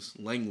tongues,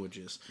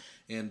 languages,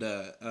 and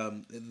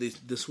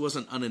this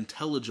wasn't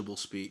unintelligible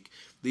speak.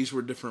 These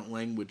were different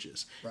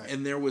languages, Right.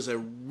 and there was a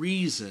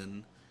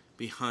reason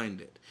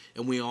behind it,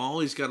 and we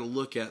always got to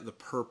look at the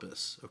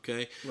purpose.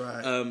 Okay,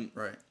 Right.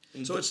 Right.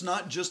 So it's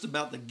not just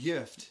about the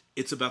gift.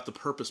 It's about the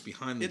purpose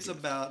behind it. It's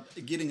about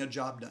getting a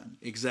job done.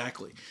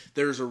 Exactly.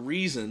 There's a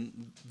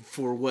reason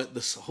for what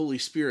the Holy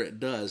Spirit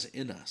does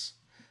in us.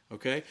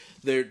 Okay,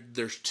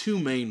 there's two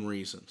main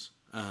reasons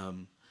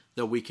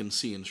that we can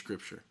see in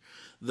Scripture.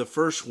 The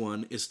first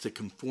one is to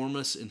conform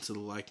us into the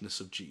likeness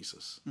of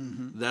Jesus.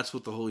 Mm-hmm. That's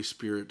what the Holy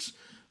Spirit's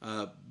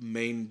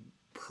main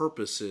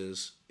purpose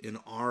is in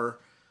our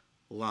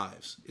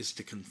lives, is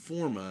to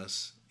conform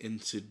us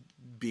into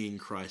being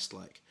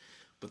Christ-like.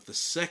 But the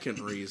second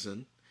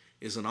reason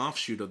is an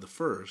offshoot of the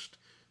first,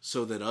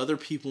 so that other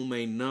people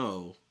may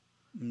know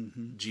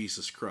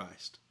Jesus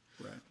Christ.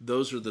 Right.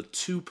 Those are the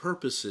two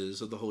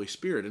purposes of the Holy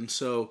Spirit. And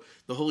so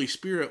the Holy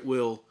Spirit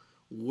will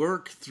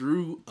work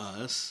through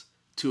us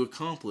to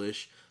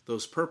accomplish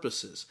those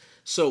purposes.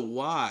 So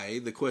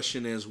the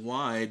question is,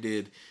 why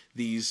did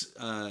these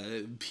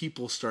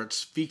people start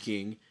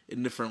speaking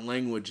in different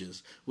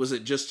languages? Was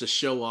it just to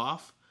show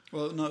off?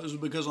 Well, no, it was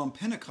because on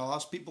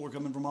Pentecost, people were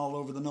coming from all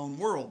over the known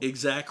world.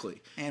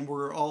 Exactly. And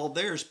we're all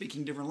there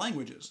speaking different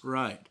languages.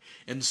 Right.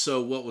 And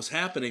so what was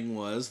happening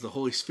was the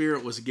Holy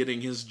Spirit was getting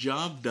his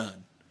job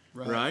done.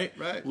 Right?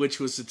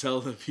 Which was to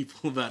tell the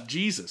people about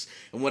Jesus.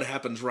 And what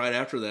happens right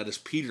after that is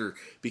Peter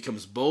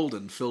becomes bold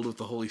and filled with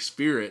the Holy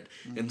Spirit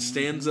and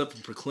stands up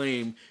and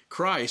proclaim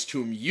Christ,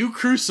 whom you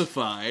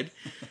crucified,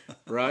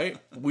 right?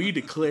 We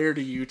declare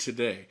to you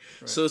today.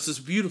 Right. So it's this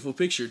beautiful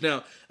picture.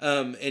 Now,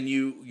 and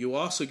you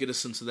also get a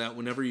sense of that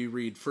whenever you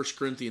read 1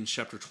 Corinthians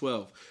chapter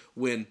 12,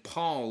 when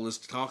Paul is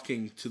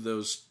talking to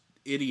those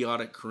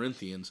idiotic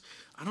Corinthians.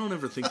 I don't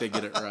ever think they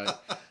get it right.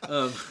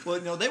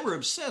 Well, no, they were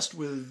obsessed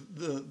with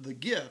the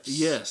gifts.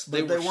 Yes,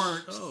 but they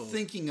weren't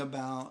thinking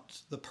about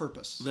the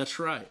purpose. That's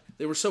right.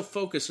 They were so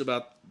focused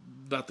about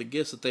the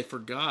gifts that they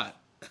forgot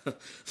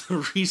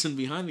the reason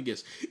behind the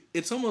gifts.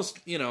 It's almost,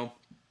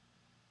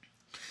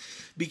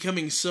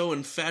 becoming so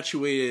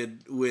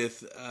infatuated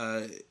with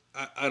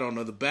I don't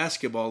know, the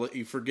basketball that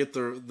you forget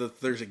that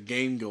there's a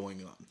game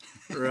going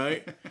on,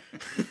 right?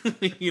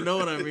 You know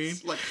what I mean?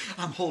 It's like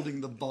I'm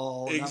holding the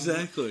ball.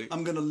 Exactly.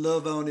 I'm going to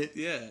love on it.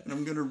 Yeah. And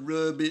I'm going to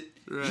rub it.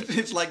 Right.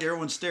 It's like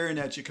everyone's staring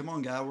at you. Come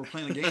on, guy, we're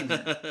playing a game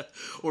here.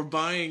 Or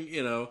buying,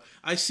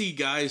 I see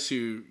guys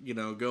who,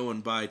 go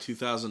and buy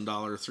 $2,000,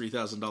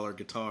 $3,000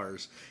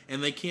 guitars,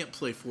 and they can't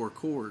play 4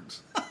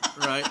 chords,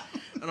 right?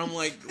 And I'm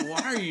like,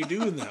 why are you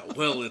doing that?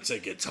 Well, it's a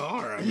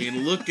guitar. I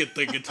mean, look at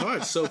the guitar.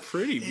 It's so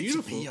pretty,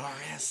 beautiful. It's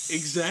VRS.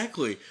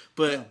 Exactly.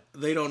 But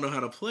they don't know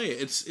how to play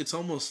it. It's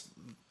almost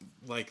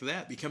like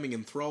that, becoming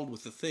enthralled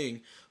with the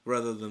thing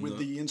rather than with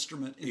the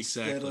instrument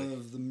instead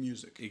of the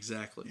music.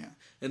 Exactly. Yeah.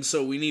 And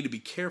so we need to be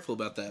careful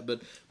about that.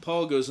 But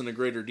Paul goes into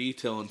greater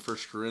detail in 1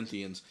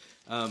 Corinthians.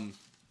 And,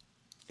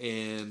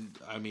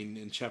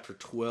 in chapter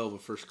 12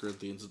 of 1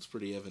 Corinthians, it's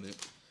pretty evident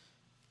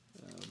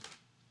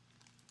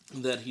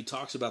that he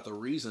talks about the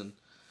reason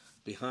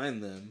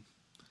behind them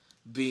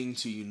being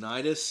to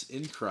unite us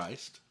in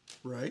Christ.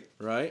 Right.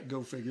 Right.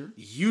 Go figure.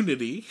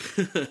 Unity,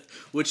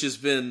 which has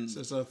been... So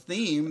it's a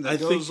theme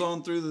that goes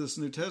on through this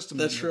New Testament.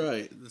 That's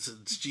right.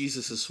 It's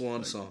Jesus'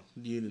 swan song,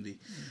 unity.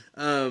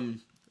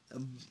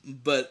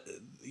 But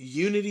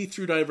unity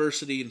through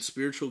diversity and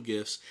spiritual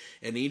gifts,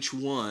 and each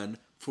one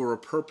for a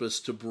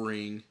purpose to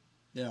bring...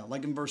 Yeah,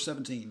 like in verse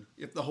 17.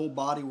 If the whole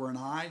body were an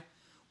eye,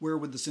 where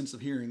would the sense of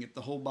hearing? If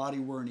the whole body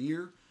were an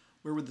ear,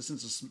 where would the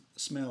sense of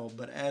smell?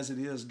 But as it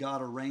is,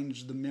 God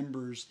arranged the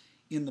members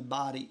in the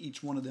body,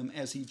 each one of them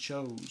as he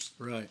chose.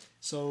 Right.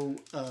 So,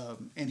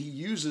 and he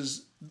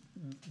uses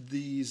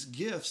these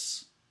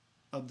gifts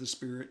of the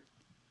Spirit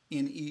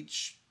in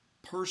each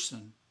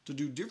person to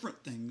do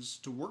different things,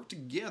 to work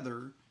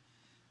together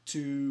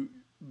to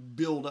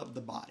build up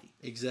the body.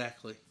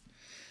 Exactly.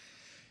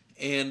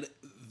 And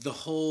the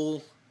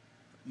whole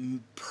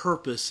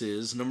purpose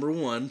is, number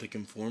one, to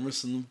conform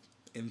us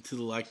into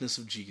the likeness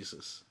of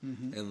Jesus.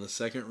 Mm-hmm. And the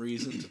second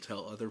reason, to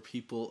tell other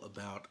people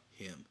about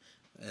him.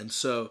 And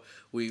so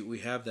we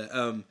have that.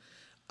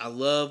 I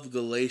love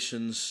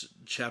Galatians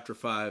chapter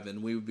 5,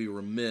 and we would be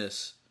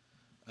remiss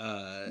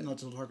Not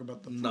to talk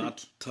about the fruit.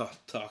 not to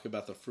talk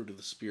about the fruit of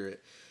the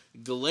Spirit.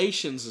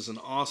 Galatians is an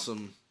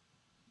awesome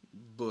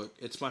book.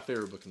 It's my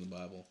favorite book in the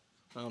Bible.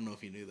 I don't know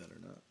if you knew that or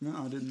not.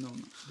 No, I didn't know.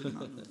 Did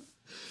not know that.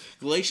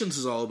 Galatians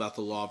is all about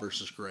the law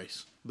versus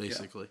grace,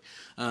 basically.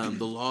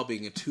 The law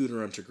being a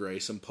tutor unto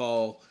grace, and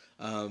Paul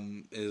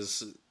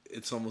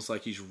it's almost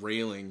like he's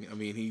railing. I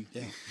mean,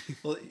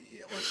 Well,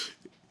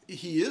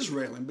 he is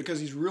railing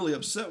because he's really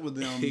upset with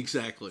them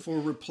Exactly.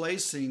 for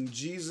replacing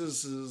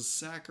Jesus'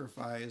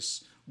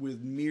 sacrifice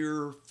with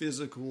mere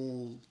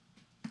physical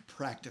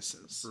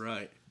practices.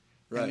 Right.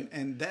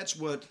 And that's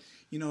what,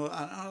 a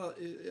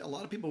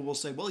lot of people will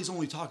say, well, he's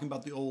only talking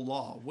about the old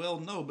law. Well,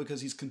 no,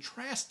 because he's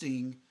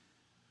contrasting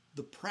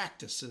the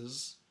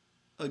practices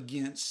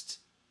against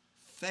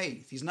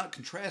faith. He's not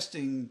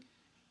contrasting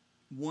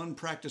one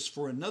practice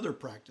for another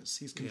practice.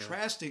 He's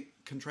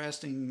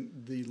contrasting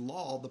the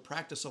law, the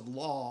practice of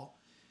law,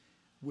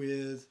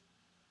 with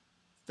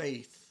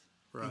faith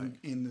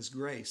in this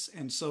grace.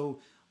 And so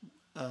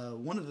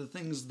one of the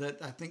things that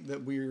I think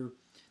that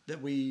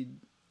we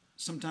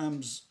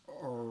sometimes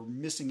are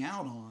missing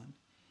out on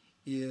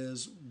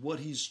is what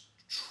he's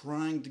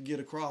trying to get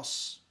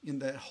across in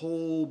that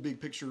whole big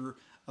picture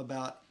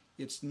about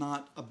it's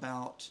not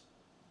about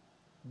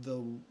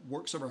the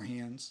works of our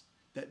hands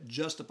that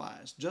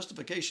justifies.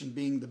 Justification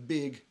being the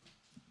big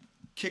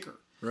kicker.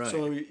 Right.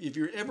 So if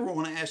you ever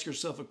want to ask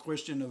yourself a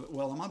question of,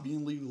 well, am I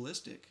being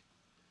legalistic?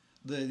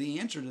 The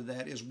answer to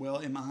that is,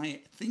 well, am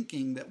I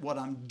thinking that what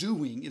I'm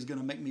doing is going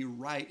to make me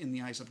right in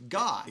the eyes of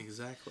God?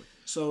 Exactly.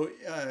 So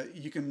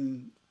you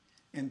can,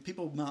 and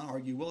people might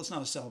argue, well, it's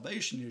not a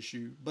salvation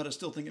issue, but I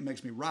still think it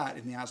makes me right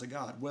in the eyes of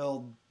God.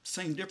 Well,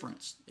 same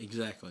difference.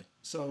 Exactly.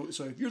 So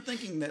if you're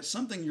thinking that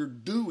something you're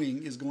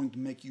doing is going to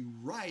make you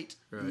right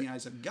in the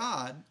eyes of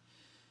God,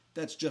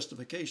 that's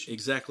justification.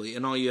 Exactly.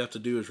 And all you have to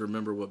do is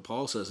remember what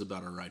Paul says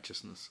about our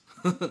righteousness.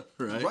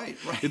 Right? Right.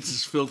 It's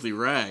his filthy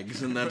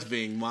rags, and that's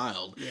being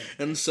mild. Yeah.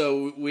 And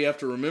so we have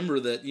to remember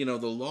that, the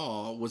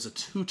law was a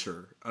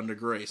tutor unto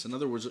grace. In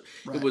other words,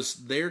 it was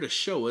there to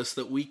show us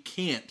that we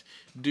can't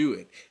do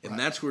it. And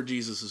that's where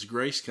Jesus'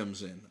 grace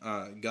comes in.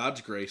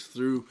 God's grace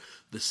through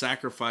the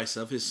sacrifice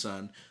of his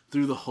Son,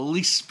 through the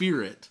Holy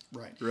Spirit.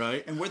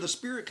 Right? And where the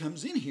Spirit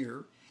comes in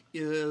here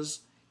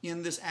is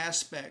in this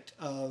aspect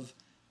of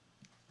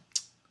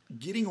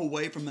getting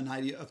away from an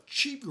idea of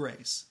cheap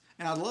grace.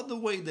 And I love the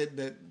way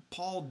that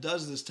Paul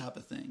does this type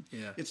of thing.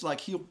 Yeah. It's like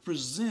he'll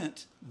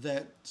present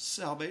that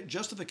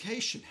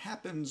justification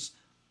happens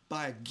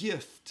by a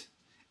gift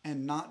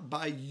and not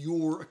by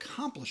your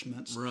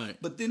accomplishments. Right.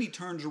 But then he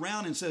turns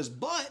around and says,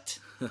 but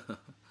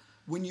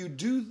when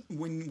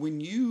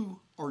you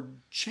are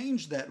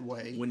changed that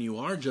way, when you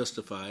are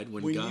justified,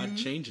 when God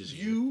changes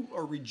you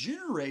are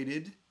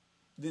regenerated,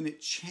 then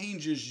it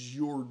changes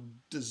your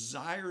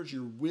desires,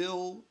 your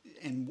will,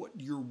 and what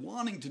you're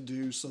wanting to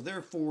do. So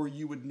therefore,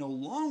 you would no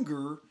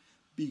longer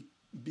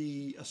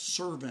be a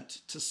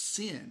servant to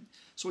sin.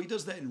 So he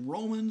does that in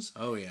Romans.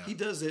 Oh, yeah. He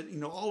does it,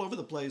 all over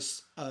the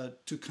place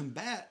to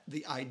combat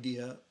the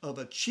idea of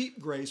a cheap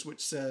grace,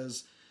 which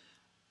says,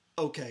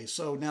 okay,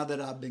 so now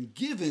that I've been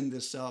given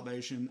this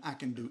salvation, I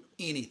can do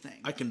anything.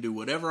 I can do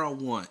whatever I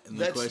want. And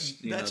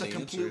that's a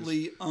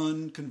completely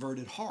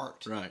unconverted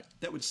heart. Right.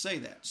 That would say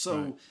that.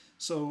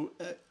 So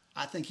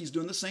I think he's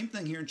doing the same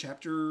thing here in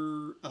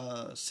chapter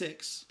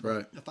 6,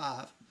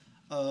 5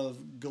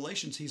 of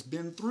Galatians. He's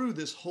been through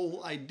this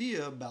whole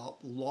idea about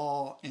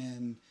law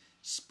and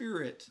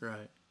spirit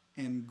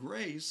and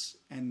grace,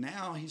 and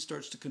now he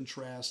starts to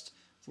contrast.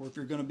 For if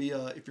you're going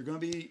to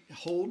be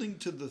holding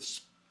to the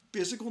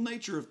physical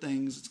nature of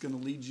things, it's going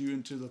to lead you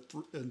into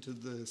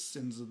the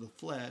sins of the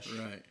flesh,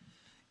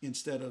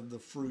 instead of the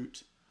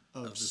fruit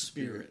of the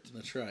Spirit.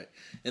 That's right.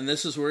 And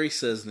this is where he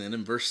says then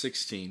in verse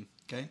 16.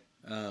 Okay.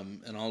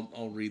 And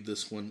I'll read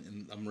this one,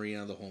 and I'm reading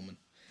out of the Holman.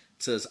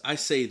 It says, I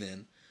say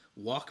then,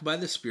 walk by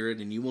the Spirit,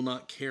 and you will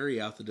not carry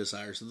out the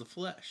desires of the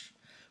flesh.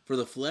 For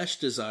the flesh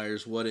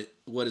desires what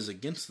is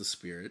against the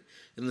Spirit,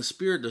 and the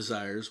Spirit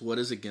desires what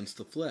is against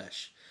the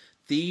flesh.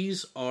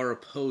 These are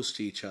opposed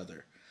to each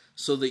other,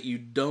 so that you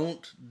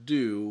don't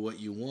do what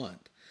you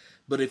want.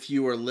 But if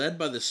you are led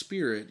by the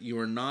Spirit, you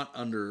are not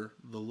under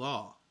the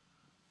law.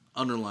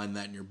 Underline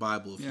that in your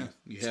Bible if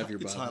you have your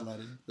Bible. It's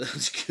highlighted.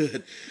 That's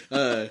good.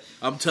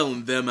 I'm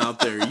telling them out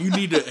there, you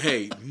need to,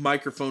 hey,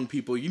 microphone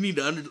people, you need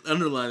to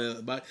underline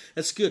that.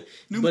 That's good.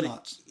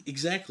 Numerals.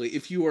 Exactly.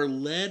 If you are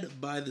led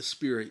by the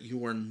Spirit,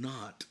 you are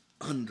not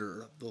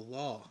under the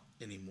law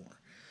anymore.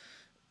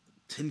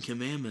 10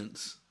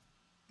 Commandments.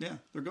 Yeah,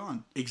 they're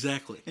gone.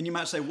 Exactly. And you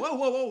might say,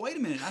 whoa, wait a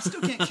minute. I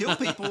still can't kill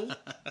people.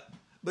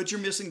 But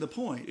you're missing the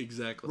point.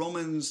 Exactly.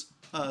 Romans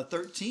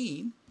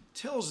 13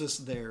 tells us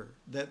there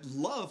that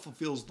love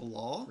fulfills the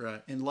law.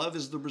 Right. And love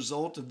is the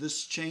result of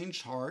this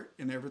changed heart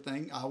and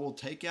everything. I will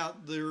take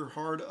out their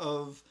heart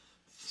of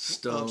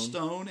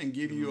stone and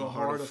give you a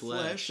heart of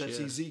flesh. That's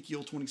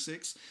Ezekiel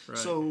 26. Right.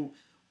 So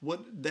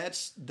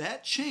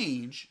that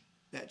change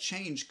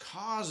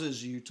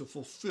causes you to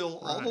fulfill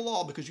all the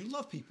law because you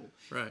love people.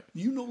 Right.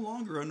 You no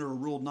longer under a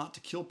rule not to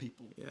kill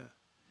people. Yeah.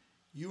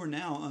 you are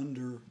now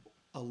under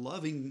a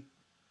loving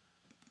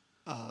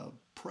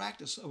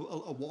practice,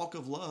 a walk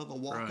of love, a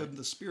walk of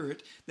the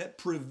Spirit that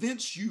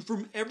prevents you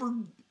from ever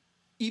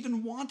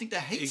even wanting to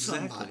hate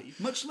somebody,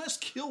 much less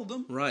kill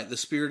them. Right. The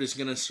Spirit is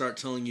going to start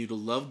telling you to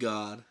love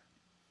God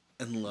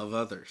and love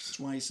others. That's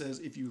why he says,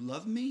 if you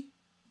love me,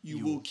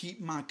 you will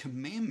keep my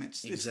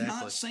commandments. Exactly.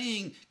 It's not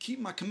saying keep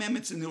my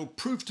commandments and it'll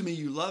prove to me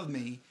you love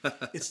me.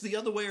 It's the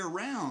other way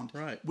around.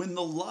 Right. When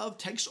the love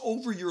takes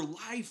over your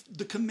life,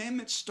 the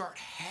commandments start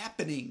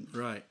happening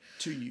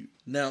to you.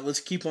 Now, let's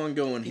keep on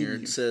going here.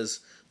 It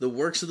says, the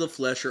works of the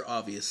flesh are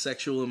obvious: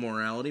 sexual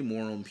immorality,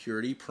 moral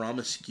impurity,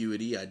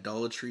 promiscuity,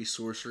 idolatry,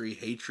 sorcery,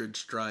 hatred,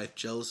 strife,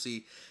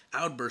 jealousy,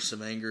 outbursts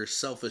of anger,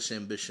 selfish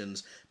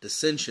ambitions,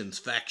 dissensions,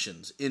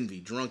 factions, envy,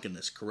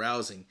 drunkenness,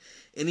 carousing,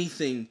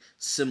 anything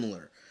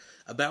similar,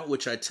 about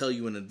which I tell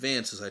you in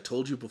advance, as I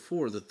told you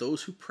before, that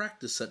those who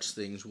practice such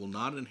things will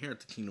not inherit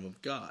the kingdom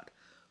of God.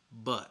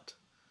 But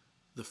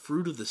the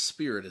fruit of the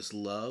Spirit is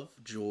love,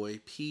 joy,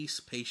 peace,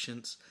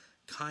 patience,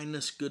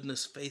 kindness,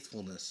 goodness,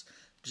 faithfulness,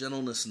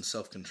 gentleness, and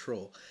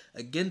self-control.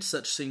 Against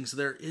such things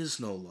there is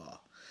no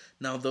law.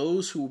 Now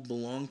those who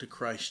belong to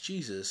Christ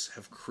Jesus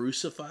have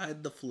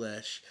crucified the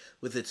flesh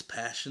with its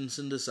passions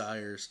and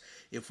desires.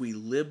 If we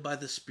live by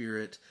the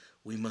Spirit,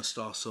 we must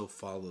also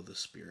follow the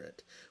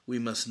Spirit. We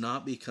must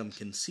not become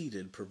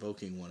conceited,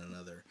 provoking one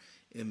another,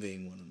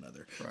 envying one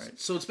another. Right.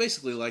 So it's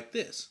basically like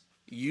this.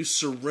 You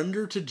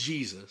surrender to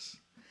Jesus.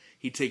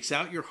 He takes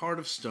out your heart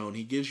of stone.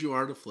 He gives you a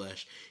heart of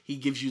flesh. He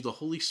gives you the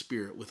Holy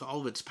Spirit with all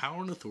of its power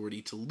and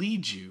authority to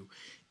lead you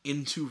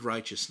into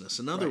righteousness.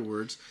 In other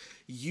words,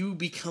 you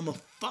become a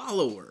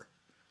follower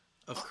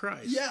of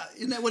Christ. Yeah,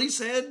 isn't that what he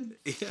said?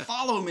 Yeah.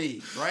 Follow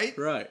me, right?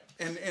 Right.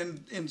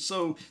 And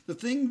so the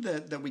thing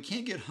that we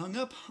can't get hung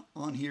up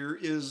on here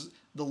is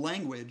the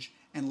language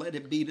and let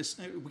it beat us.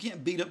 We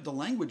can't beat up the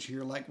language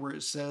here, like where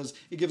it says,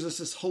 it gives us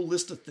this whole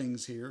list of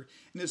things here.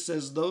 And it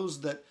says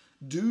those that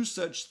do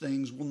such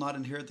things will not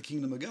inherit the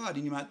kingdom of God.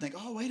 And you might think,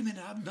 oh, wait a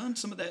minute, I've done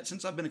some of that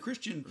since I've been a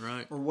Christian,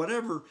 right, or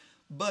whatever.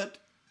 But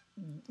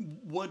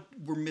what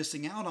we're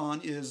missing out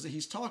on is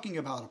he's talking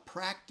about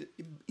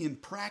in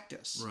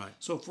practice. Right.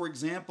 So, for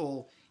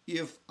example,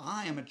 if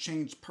I am a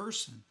changed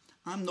person,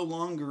 I'm no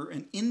longer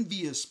an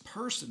envious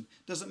person.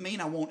 Doesn't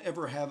mean I won't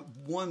ever have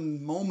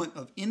one moment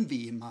of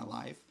envy in my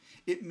life.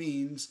 It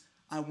means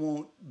I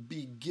won't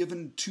be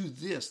given to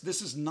this.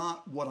 This is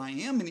not what I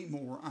am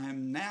anymore. I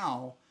am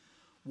now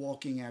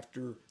walking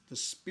after the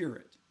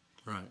Spirit.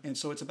 Right. And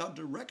so it's about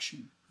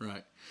direction.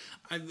 Right.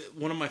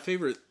 One of my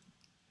favorite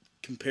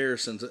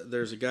comparisons,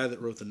 there's a guy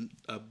that wrote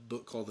a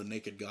book called The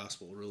Naked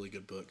Gospel, a really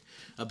good book,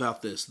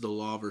 about this, the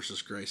law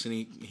versus grace. And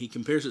he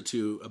compares it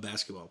to a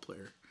basketball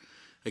player,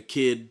 a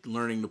kid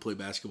learning to play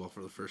basketball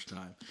for the first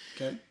time.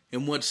 Okay.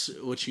 And what's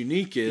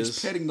unique is...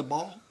 He's petting the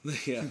ball?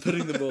 Yeah,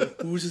 petting the ball.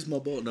 Who's this my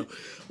ball? No.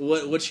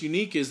 What's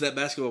unique is that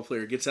basketball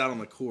player gets out on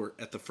the court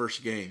at the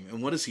first game.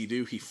 And what does he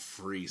do? He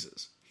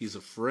freezes. He's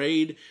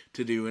afraid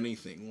to do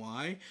anything.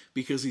 Why?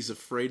 Because he's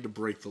afraid to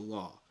break the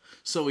law.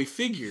 So he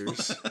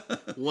figures,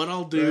 what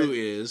I'll do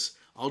is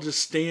I'll just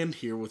stand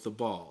here with the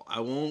ball. I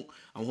won't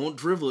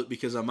dribble it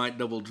because I might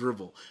double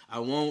dribble. I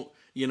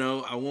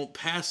won't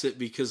pass it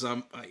because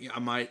I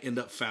might end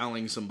up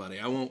fouling somebody.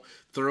 I won't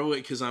throw it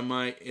because I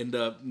might end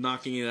up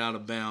knocking it out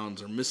of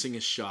bounds or missing a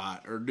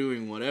shot or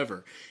doing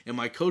whatever. And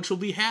my coach will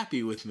be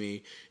happy with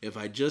me if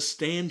I just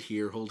stand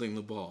here holding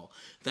the ball.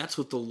 That's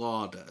what the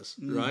law does,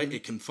 right?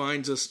 It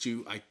confines us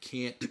to, I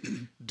can't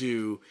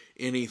do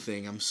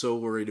anything. I'm so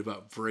worried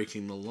about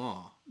breaking the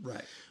law.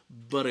 Right.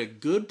 But a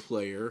good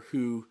player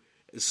who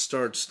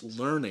starts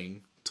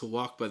learning to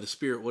walk by the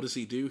Spirit, what does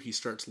he do? He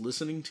starts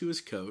listening to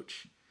his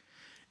coach,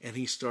 and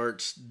he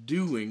starts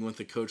doing what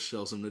the coach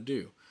tells him to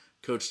do.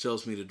 Coach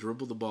tells me to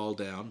dribble the ball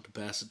down, to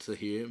pass it to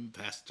him,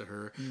 pass it to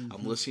her. Mm-hmm.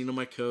 I'm listening to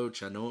my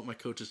coach. I know what my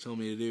coach is telling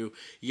me to do.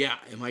 Yeah,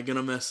 am I going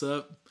to mess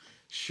up?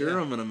 Sure,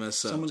 I'm going to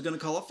mess up. Someone's going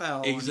to call a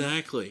foul.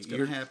 Exactly. It's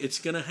going to happen. It's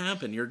going to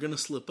happen. You're going to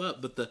slip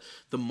up. But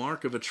the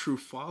mark of a true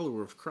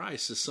follower of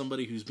Christ is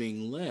somebody who's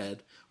being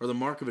led, or the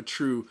mark of a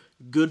true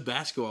good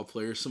basketball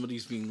player is somebody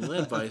who's being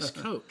led by his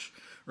coach.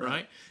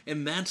 Right?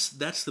 And that's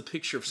the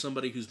picture of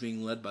somebody who's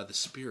being led by the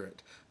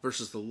Spirit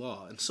versus the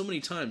law. And so many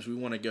times we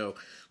want to go,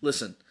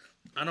 listen,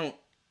 I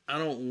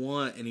don't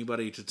want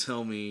anybody to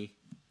tell me,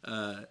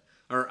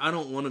 or I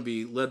don't want to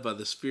be led by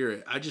the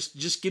Spirit. I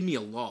just give me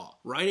a law.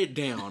 Write it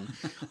down.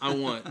 I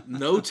want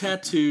no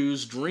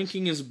tattoos.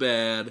 Drinking is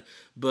bad,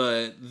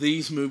 but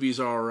these movies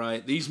are all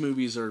right. These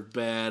movies are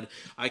bad.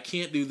 I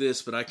can't do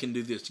this, but I can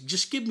do this.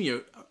 Just give me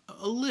a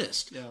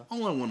list. Yeah.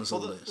 All I want is a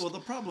list. Well, the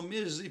problem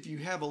is if you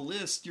have a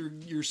list,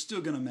 you're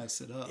still going to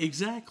mess it up.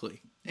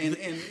 Exactly. And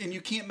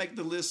you can't make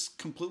the list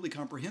completely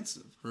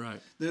comprehensive.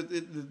 Right.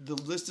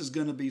 The list is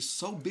going to be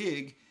so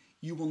big,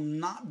 you will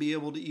not be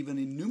able to even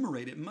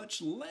enumerate it,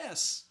 much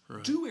less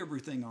do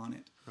everything on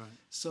it. Right.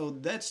 So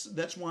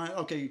that's why,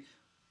 okay,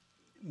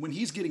 when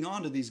he's getting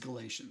on to these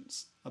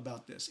Galatians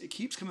about this, it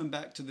keeps coming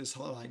back to this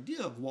whole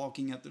idea of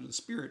walking after the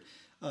Spirit.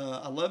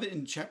 I love it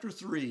in chapter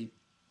 3.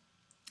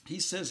 he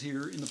says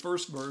here in the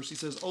first verse, he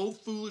says, "O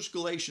foolish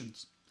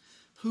Galatians,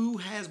 who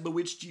has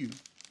bewitched you?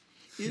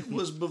 It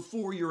was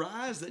before your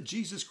eyes that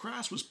Jesus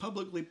Christ was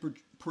publicly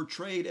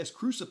portrayed as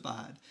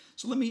crucified.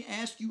 So let me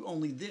ask you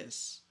only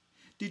this.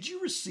 Did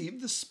you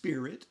receive the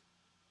Spirit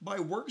by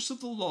works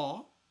of the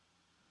law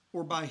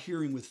or by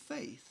hearing with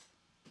faith?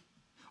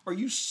 Are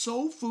you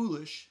so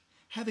foolish,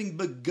 having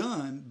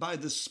begun by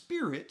the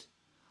Spirit,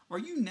 are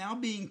you now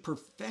being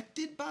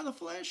perfected by the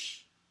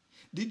flesh?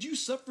 Did you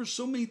suffer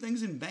so many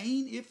things in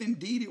vain, if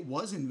indeed it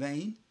was in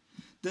vain?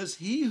 Does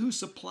he who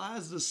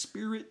supplies the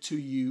Spirit to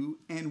you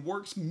and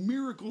works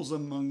miracles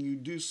among you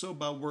do so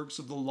by works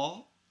of the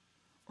law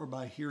or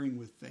by hearing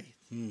with faith?"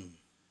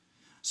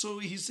 So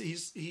he's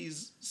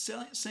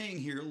saying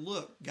here,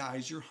 look,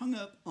 guys, you're hung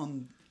up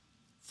on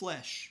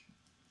flesh.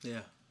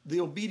 Yeah.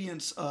 The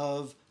obedience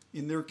of,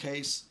 in their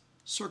case,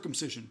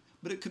 circumcision.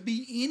 But it could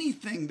be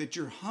anything that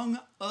you're hung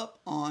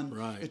up on,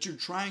 Right. that you're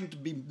trying to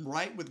be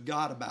right with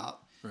God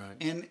about. Right.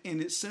 And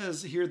it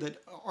says here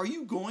that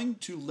you're going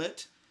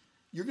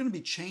to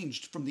be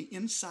changed from the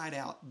inside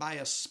out by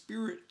a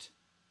Spirit.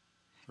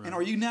 Right. And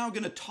are you now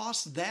going to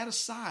toss that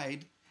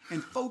aside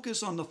and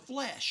focus on the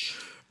flesh?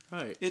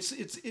 Right.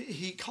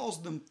 He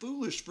calls them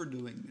foolish for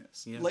doing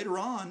this. Yeah. Later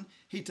on,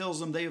 he tells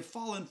them they have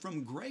fallen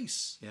from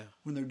grace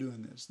when they're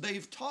doing this.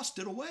 They've tossed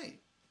it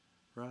away.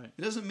 Right.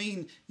 It doesn't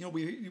mean,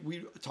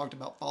 we talked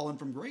about falling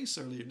from grace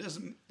earlier. It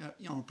doesn't,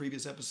 on a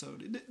previous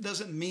episode. It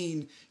doesn't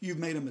mean you've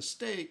made a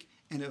mistake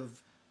and have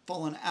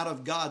fallen out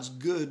of God's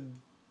good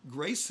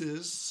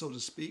graces, so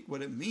to speak.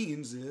 What it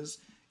means is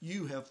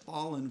you have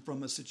fallen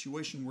from a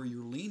situation where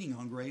you're leaning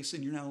on grace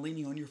and you're now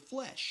leaning on your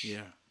flesh.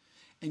 Yeah.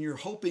 And you're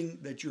hoping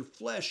that your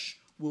flesh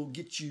will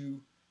get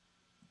you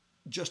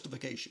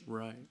justification.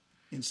 Right.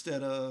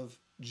 Instead of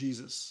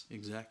Jesus.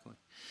 Exactly.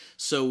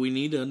 So we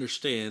need to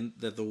understand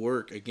that the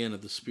work, again,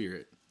 of the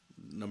Spirit,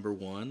 number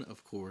one,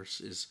 of course,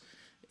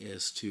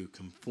 is to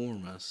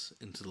conform us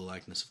into the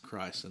likeness of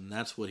Christ. And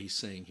that's what he's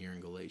saying here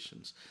in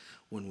Galatians.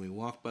 When we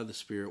walk by the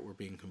Spirit, we're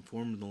being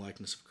conformed in the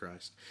likeness of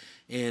Christ.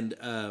 And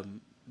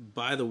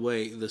by the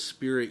way, the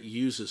Spirit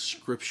uses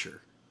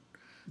Scripture.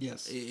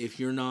 Yes. If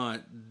you're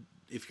not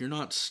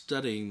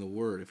studying the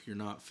Word, if you're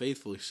not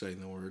faithfully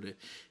studying the Word,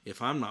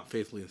 if I'm not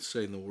faithfully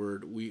studying the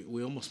Word,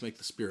 we almost make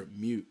the Spirit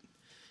mute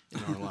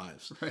in our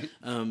lives.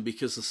 Right.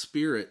 Because the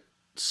Spirit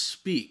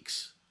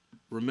speaks.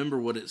 Remember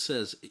what it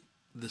says.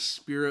 The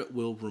Spirit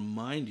will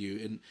remind you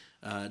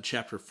in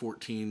chapter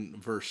 14,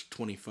 verse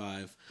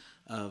 25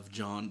 of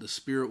John, the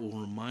Spirit will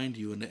remind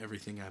you into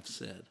everything I've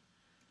said.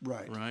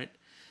 Right. Right?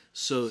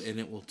 So, and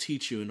it will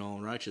teach you in all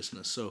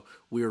righteousness. So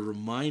we are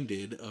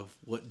reminded of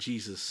what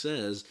Jesus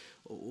says,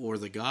 or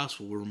the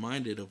gospel. We're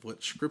reminded of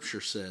what Scripture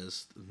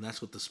says, and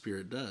that's what the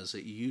Spirit does.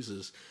 It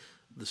uses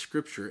the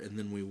Scripture, and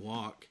then we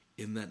walk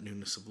in that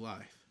newness of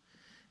life.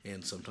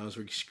 And sometimes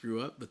we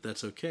screw up, but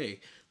that's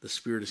okay. The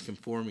Spirit is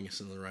conforming us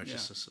in the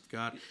righteousness of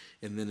God,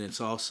 and then it's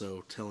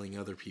also telling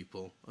other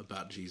people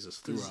about Jesus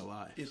through our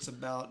life. It's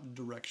about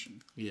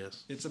direction.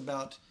 Yes. It's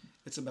about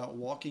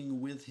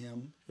walking with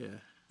Him. Yeah.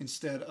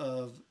 Instead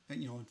of,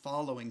 and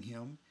following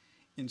Him,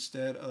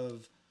 instead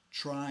of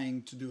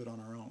trying to do it on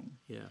our own.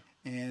 Yeah.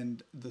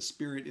 And the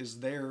Spirit is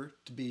there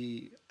to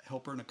be a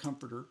helper and a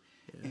comforter.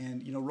 Yeah.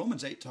 And,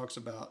 Romans 8 talks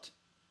about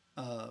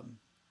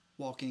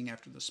walking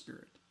after the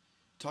Spirit.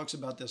 It talks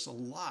about this a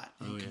lot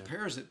and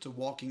compares it to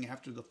walking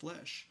after the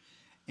flesh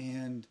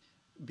and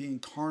being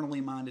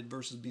carnally minded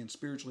versus being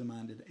spiritually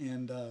minded.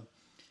 And,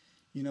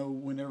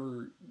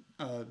 whenever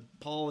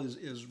Paul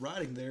is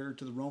writing there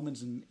to the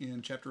Romans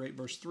in chapter 8,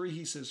 verse 3,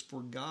 he says,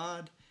 "For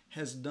God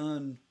has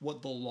done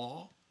what the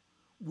law,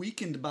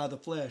 weakened by the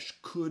flesh,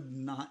 could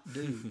not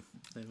do."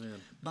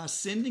 Amen. By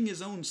sending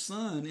his own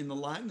Son in the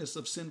likeness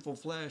of sinful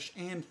flesh,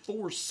 and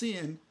for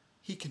sin,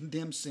 he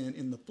condemned sin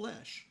in the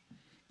flesh,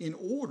 in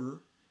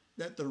order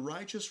that the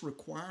righteous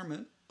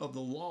requirement of the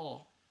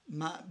law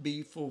might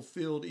be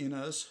fulfilled in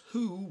us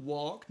who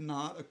walk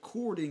not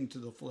according to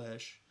the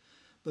flesh,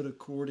 but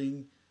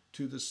according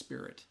to the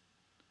Spirit.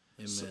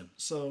 Amen.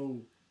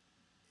 So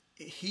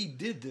he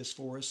did this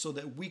for us so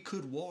that we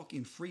could walk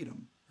in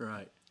freedom.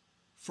 Right.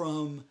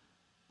 From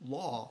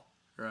law.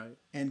 Right.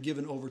 And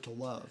given over to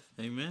love.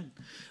 Amen.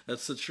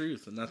 That's the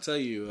truth. And I tell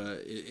you,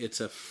 it's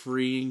a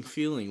freeing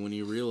feeling when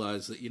you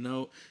realize that,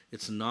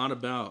 it's not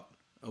about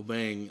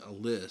obeying a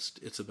list.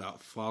 It's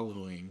about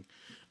following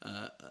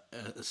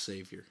a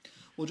Savior.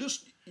 Well,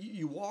 just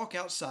you walk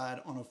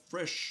outside on a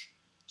fresh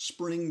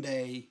spring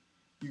day.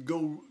 You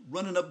go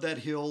running up that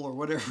hill or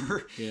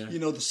whatever,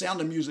 the sound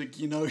of music,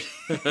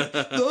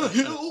 the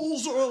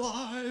hills are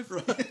alive,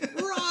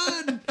 right?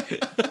 Run!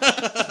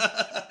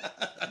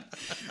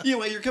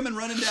 Anyway, you're coming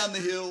running down the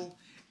hill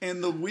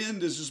and the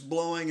wind is just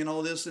blowing and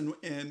all this.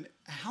 And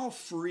how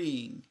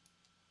freeing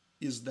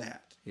is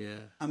that? Yeah.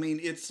 I mean,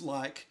 it's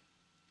like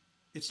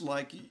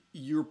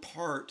you're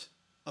part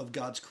of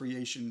God's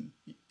creation.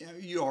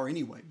 You are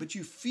anyway, but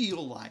you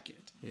feel like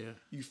it. Yeah.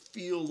 You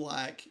feel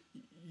like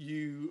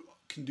you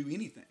can do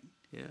anything.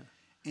 Yeah.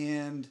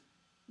 And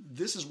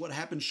this is what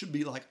happens should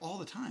be like all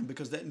the time,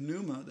 because that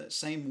pneuma, that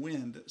same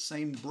wind, that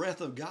same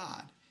breath of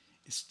God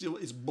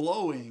is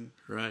blowing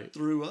Right.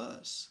 through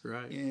us,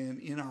 Right. and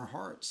in our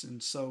hearts,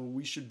 and so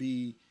we should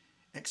be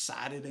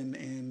excited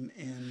and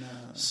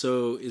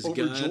So is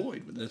overjoyed God?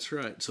 with that. That's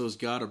right. So is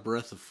God a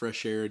breath of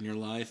fresh air in your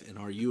life, and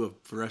are you a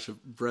breath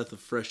of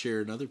fresh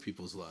air in other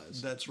people's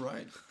lives? That's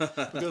right.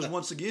 Because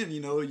once again,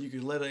 you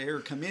can let air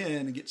come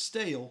in and get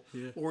stale,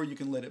 Yeah. or you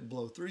can let it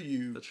blow through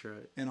you. That's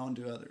right. And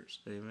onto others.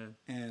 Amen.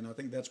 And I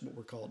think that's what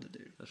we're called to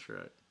do. That's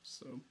right.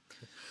 So,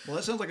 well,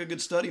 that sounds like a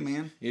good study,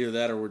 man. Either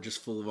that, or we're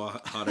just full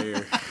of hot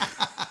air.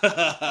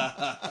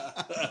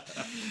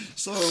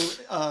 So,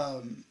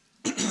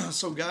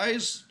 so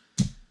guys,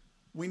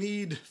 we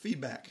need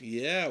feedback.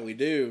 Yeah, we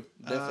do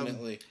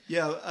definitely.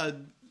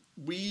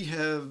 We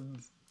have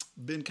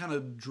been kind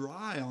of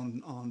dry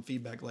on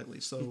feedback lately,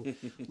 so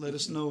let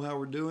us know how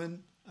we're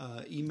doing.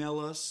 Email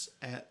us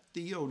at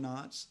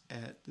theonauts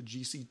at the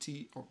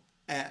GCT or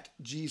at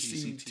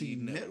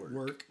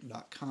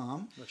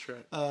gctnetwork.com. That's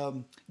right.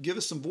 Give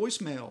us some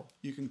voicemail.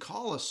 You can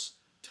call us.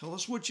 Tell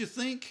us what you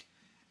think,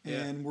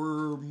 and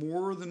we're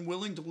more than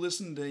willing to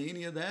listen to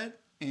any of that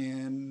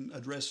and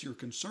address your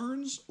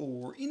concerns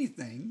or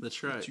anything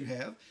That's right. that you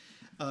have.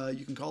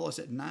 You can call us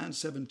at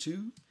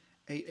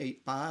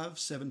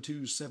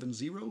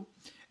 972-885-7270,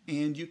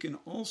 and you can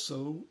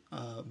also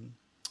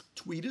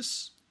tweet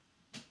us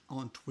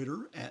on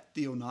Twitter at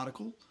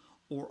Theonautical,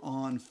 or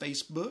on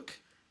Facebook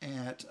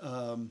at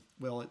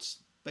it's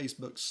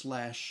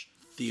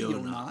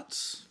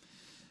Facebook/Theonauts.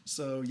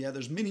 So yeah,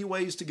 there's many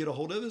ways to get a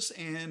hold of us,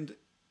 and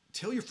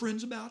tell your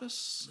friends about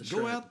us. That's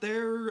Go right. out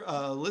there,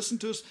 listen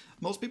to us.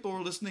 Most people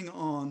are listening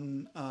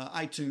on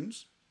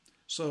iTunes,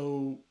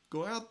 so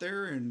go out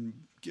there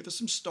and give us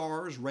some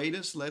stars, rate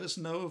us, let us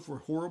know if we're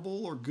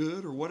horrible or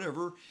good or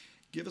whatever.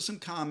 Give us some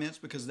comments,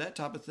 because that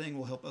type of thing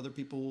will help other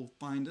people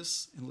find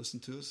us and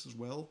listen to us as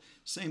well.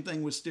 Same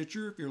thing with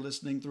Stitcher. If you're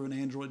listening through an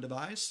Android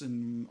device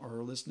and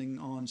are listening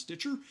on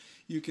Stitcher,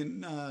 you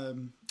can,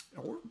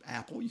 or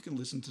Apple, you can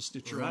listen to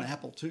Stitcher on Right.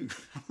 Apple too.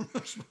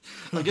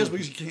 I guess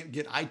because you can't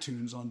get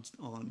iTunes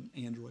on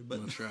Android,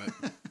 but That's right.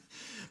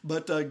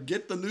 but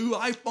get the new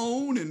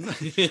iPhone and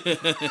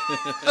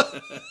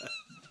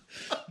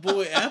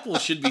Boy, Apple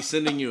should be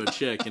sending you a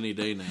check any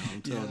day now.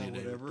 I'm telling you,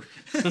 David.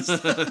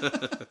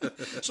 whatever.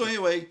 So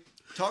anyway,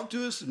 talk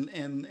to us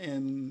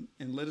and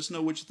let us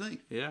know what you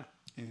think. Yeah.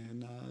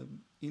 And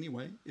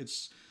anyway,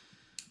 it's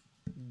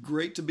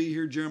great to be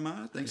here,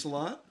 Jeremiah. Thanks a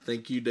lot.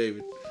 Thank you,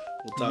 David.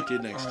 We'll talk to you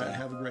next All right,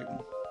 time. have a great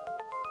one.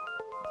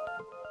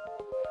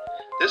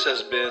 This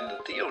has been the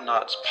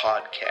Theonauts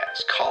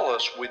Podcast. Call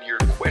us with your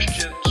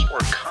questions or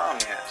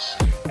comments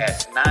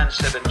at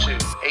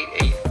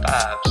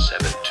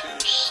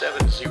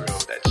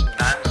 972-885-7270. That's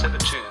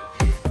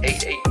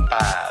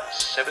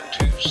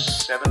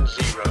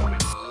 972-885-7270.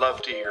 We'd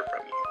love to hear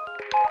from you.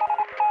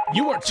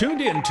 You are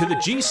tuned in to the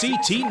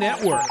GCT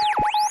Network.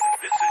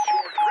 This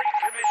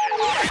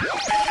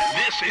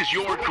is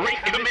your Great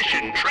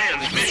Commission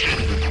transmission.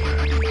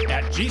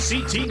 At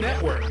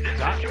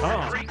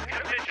GCTnetwork.com.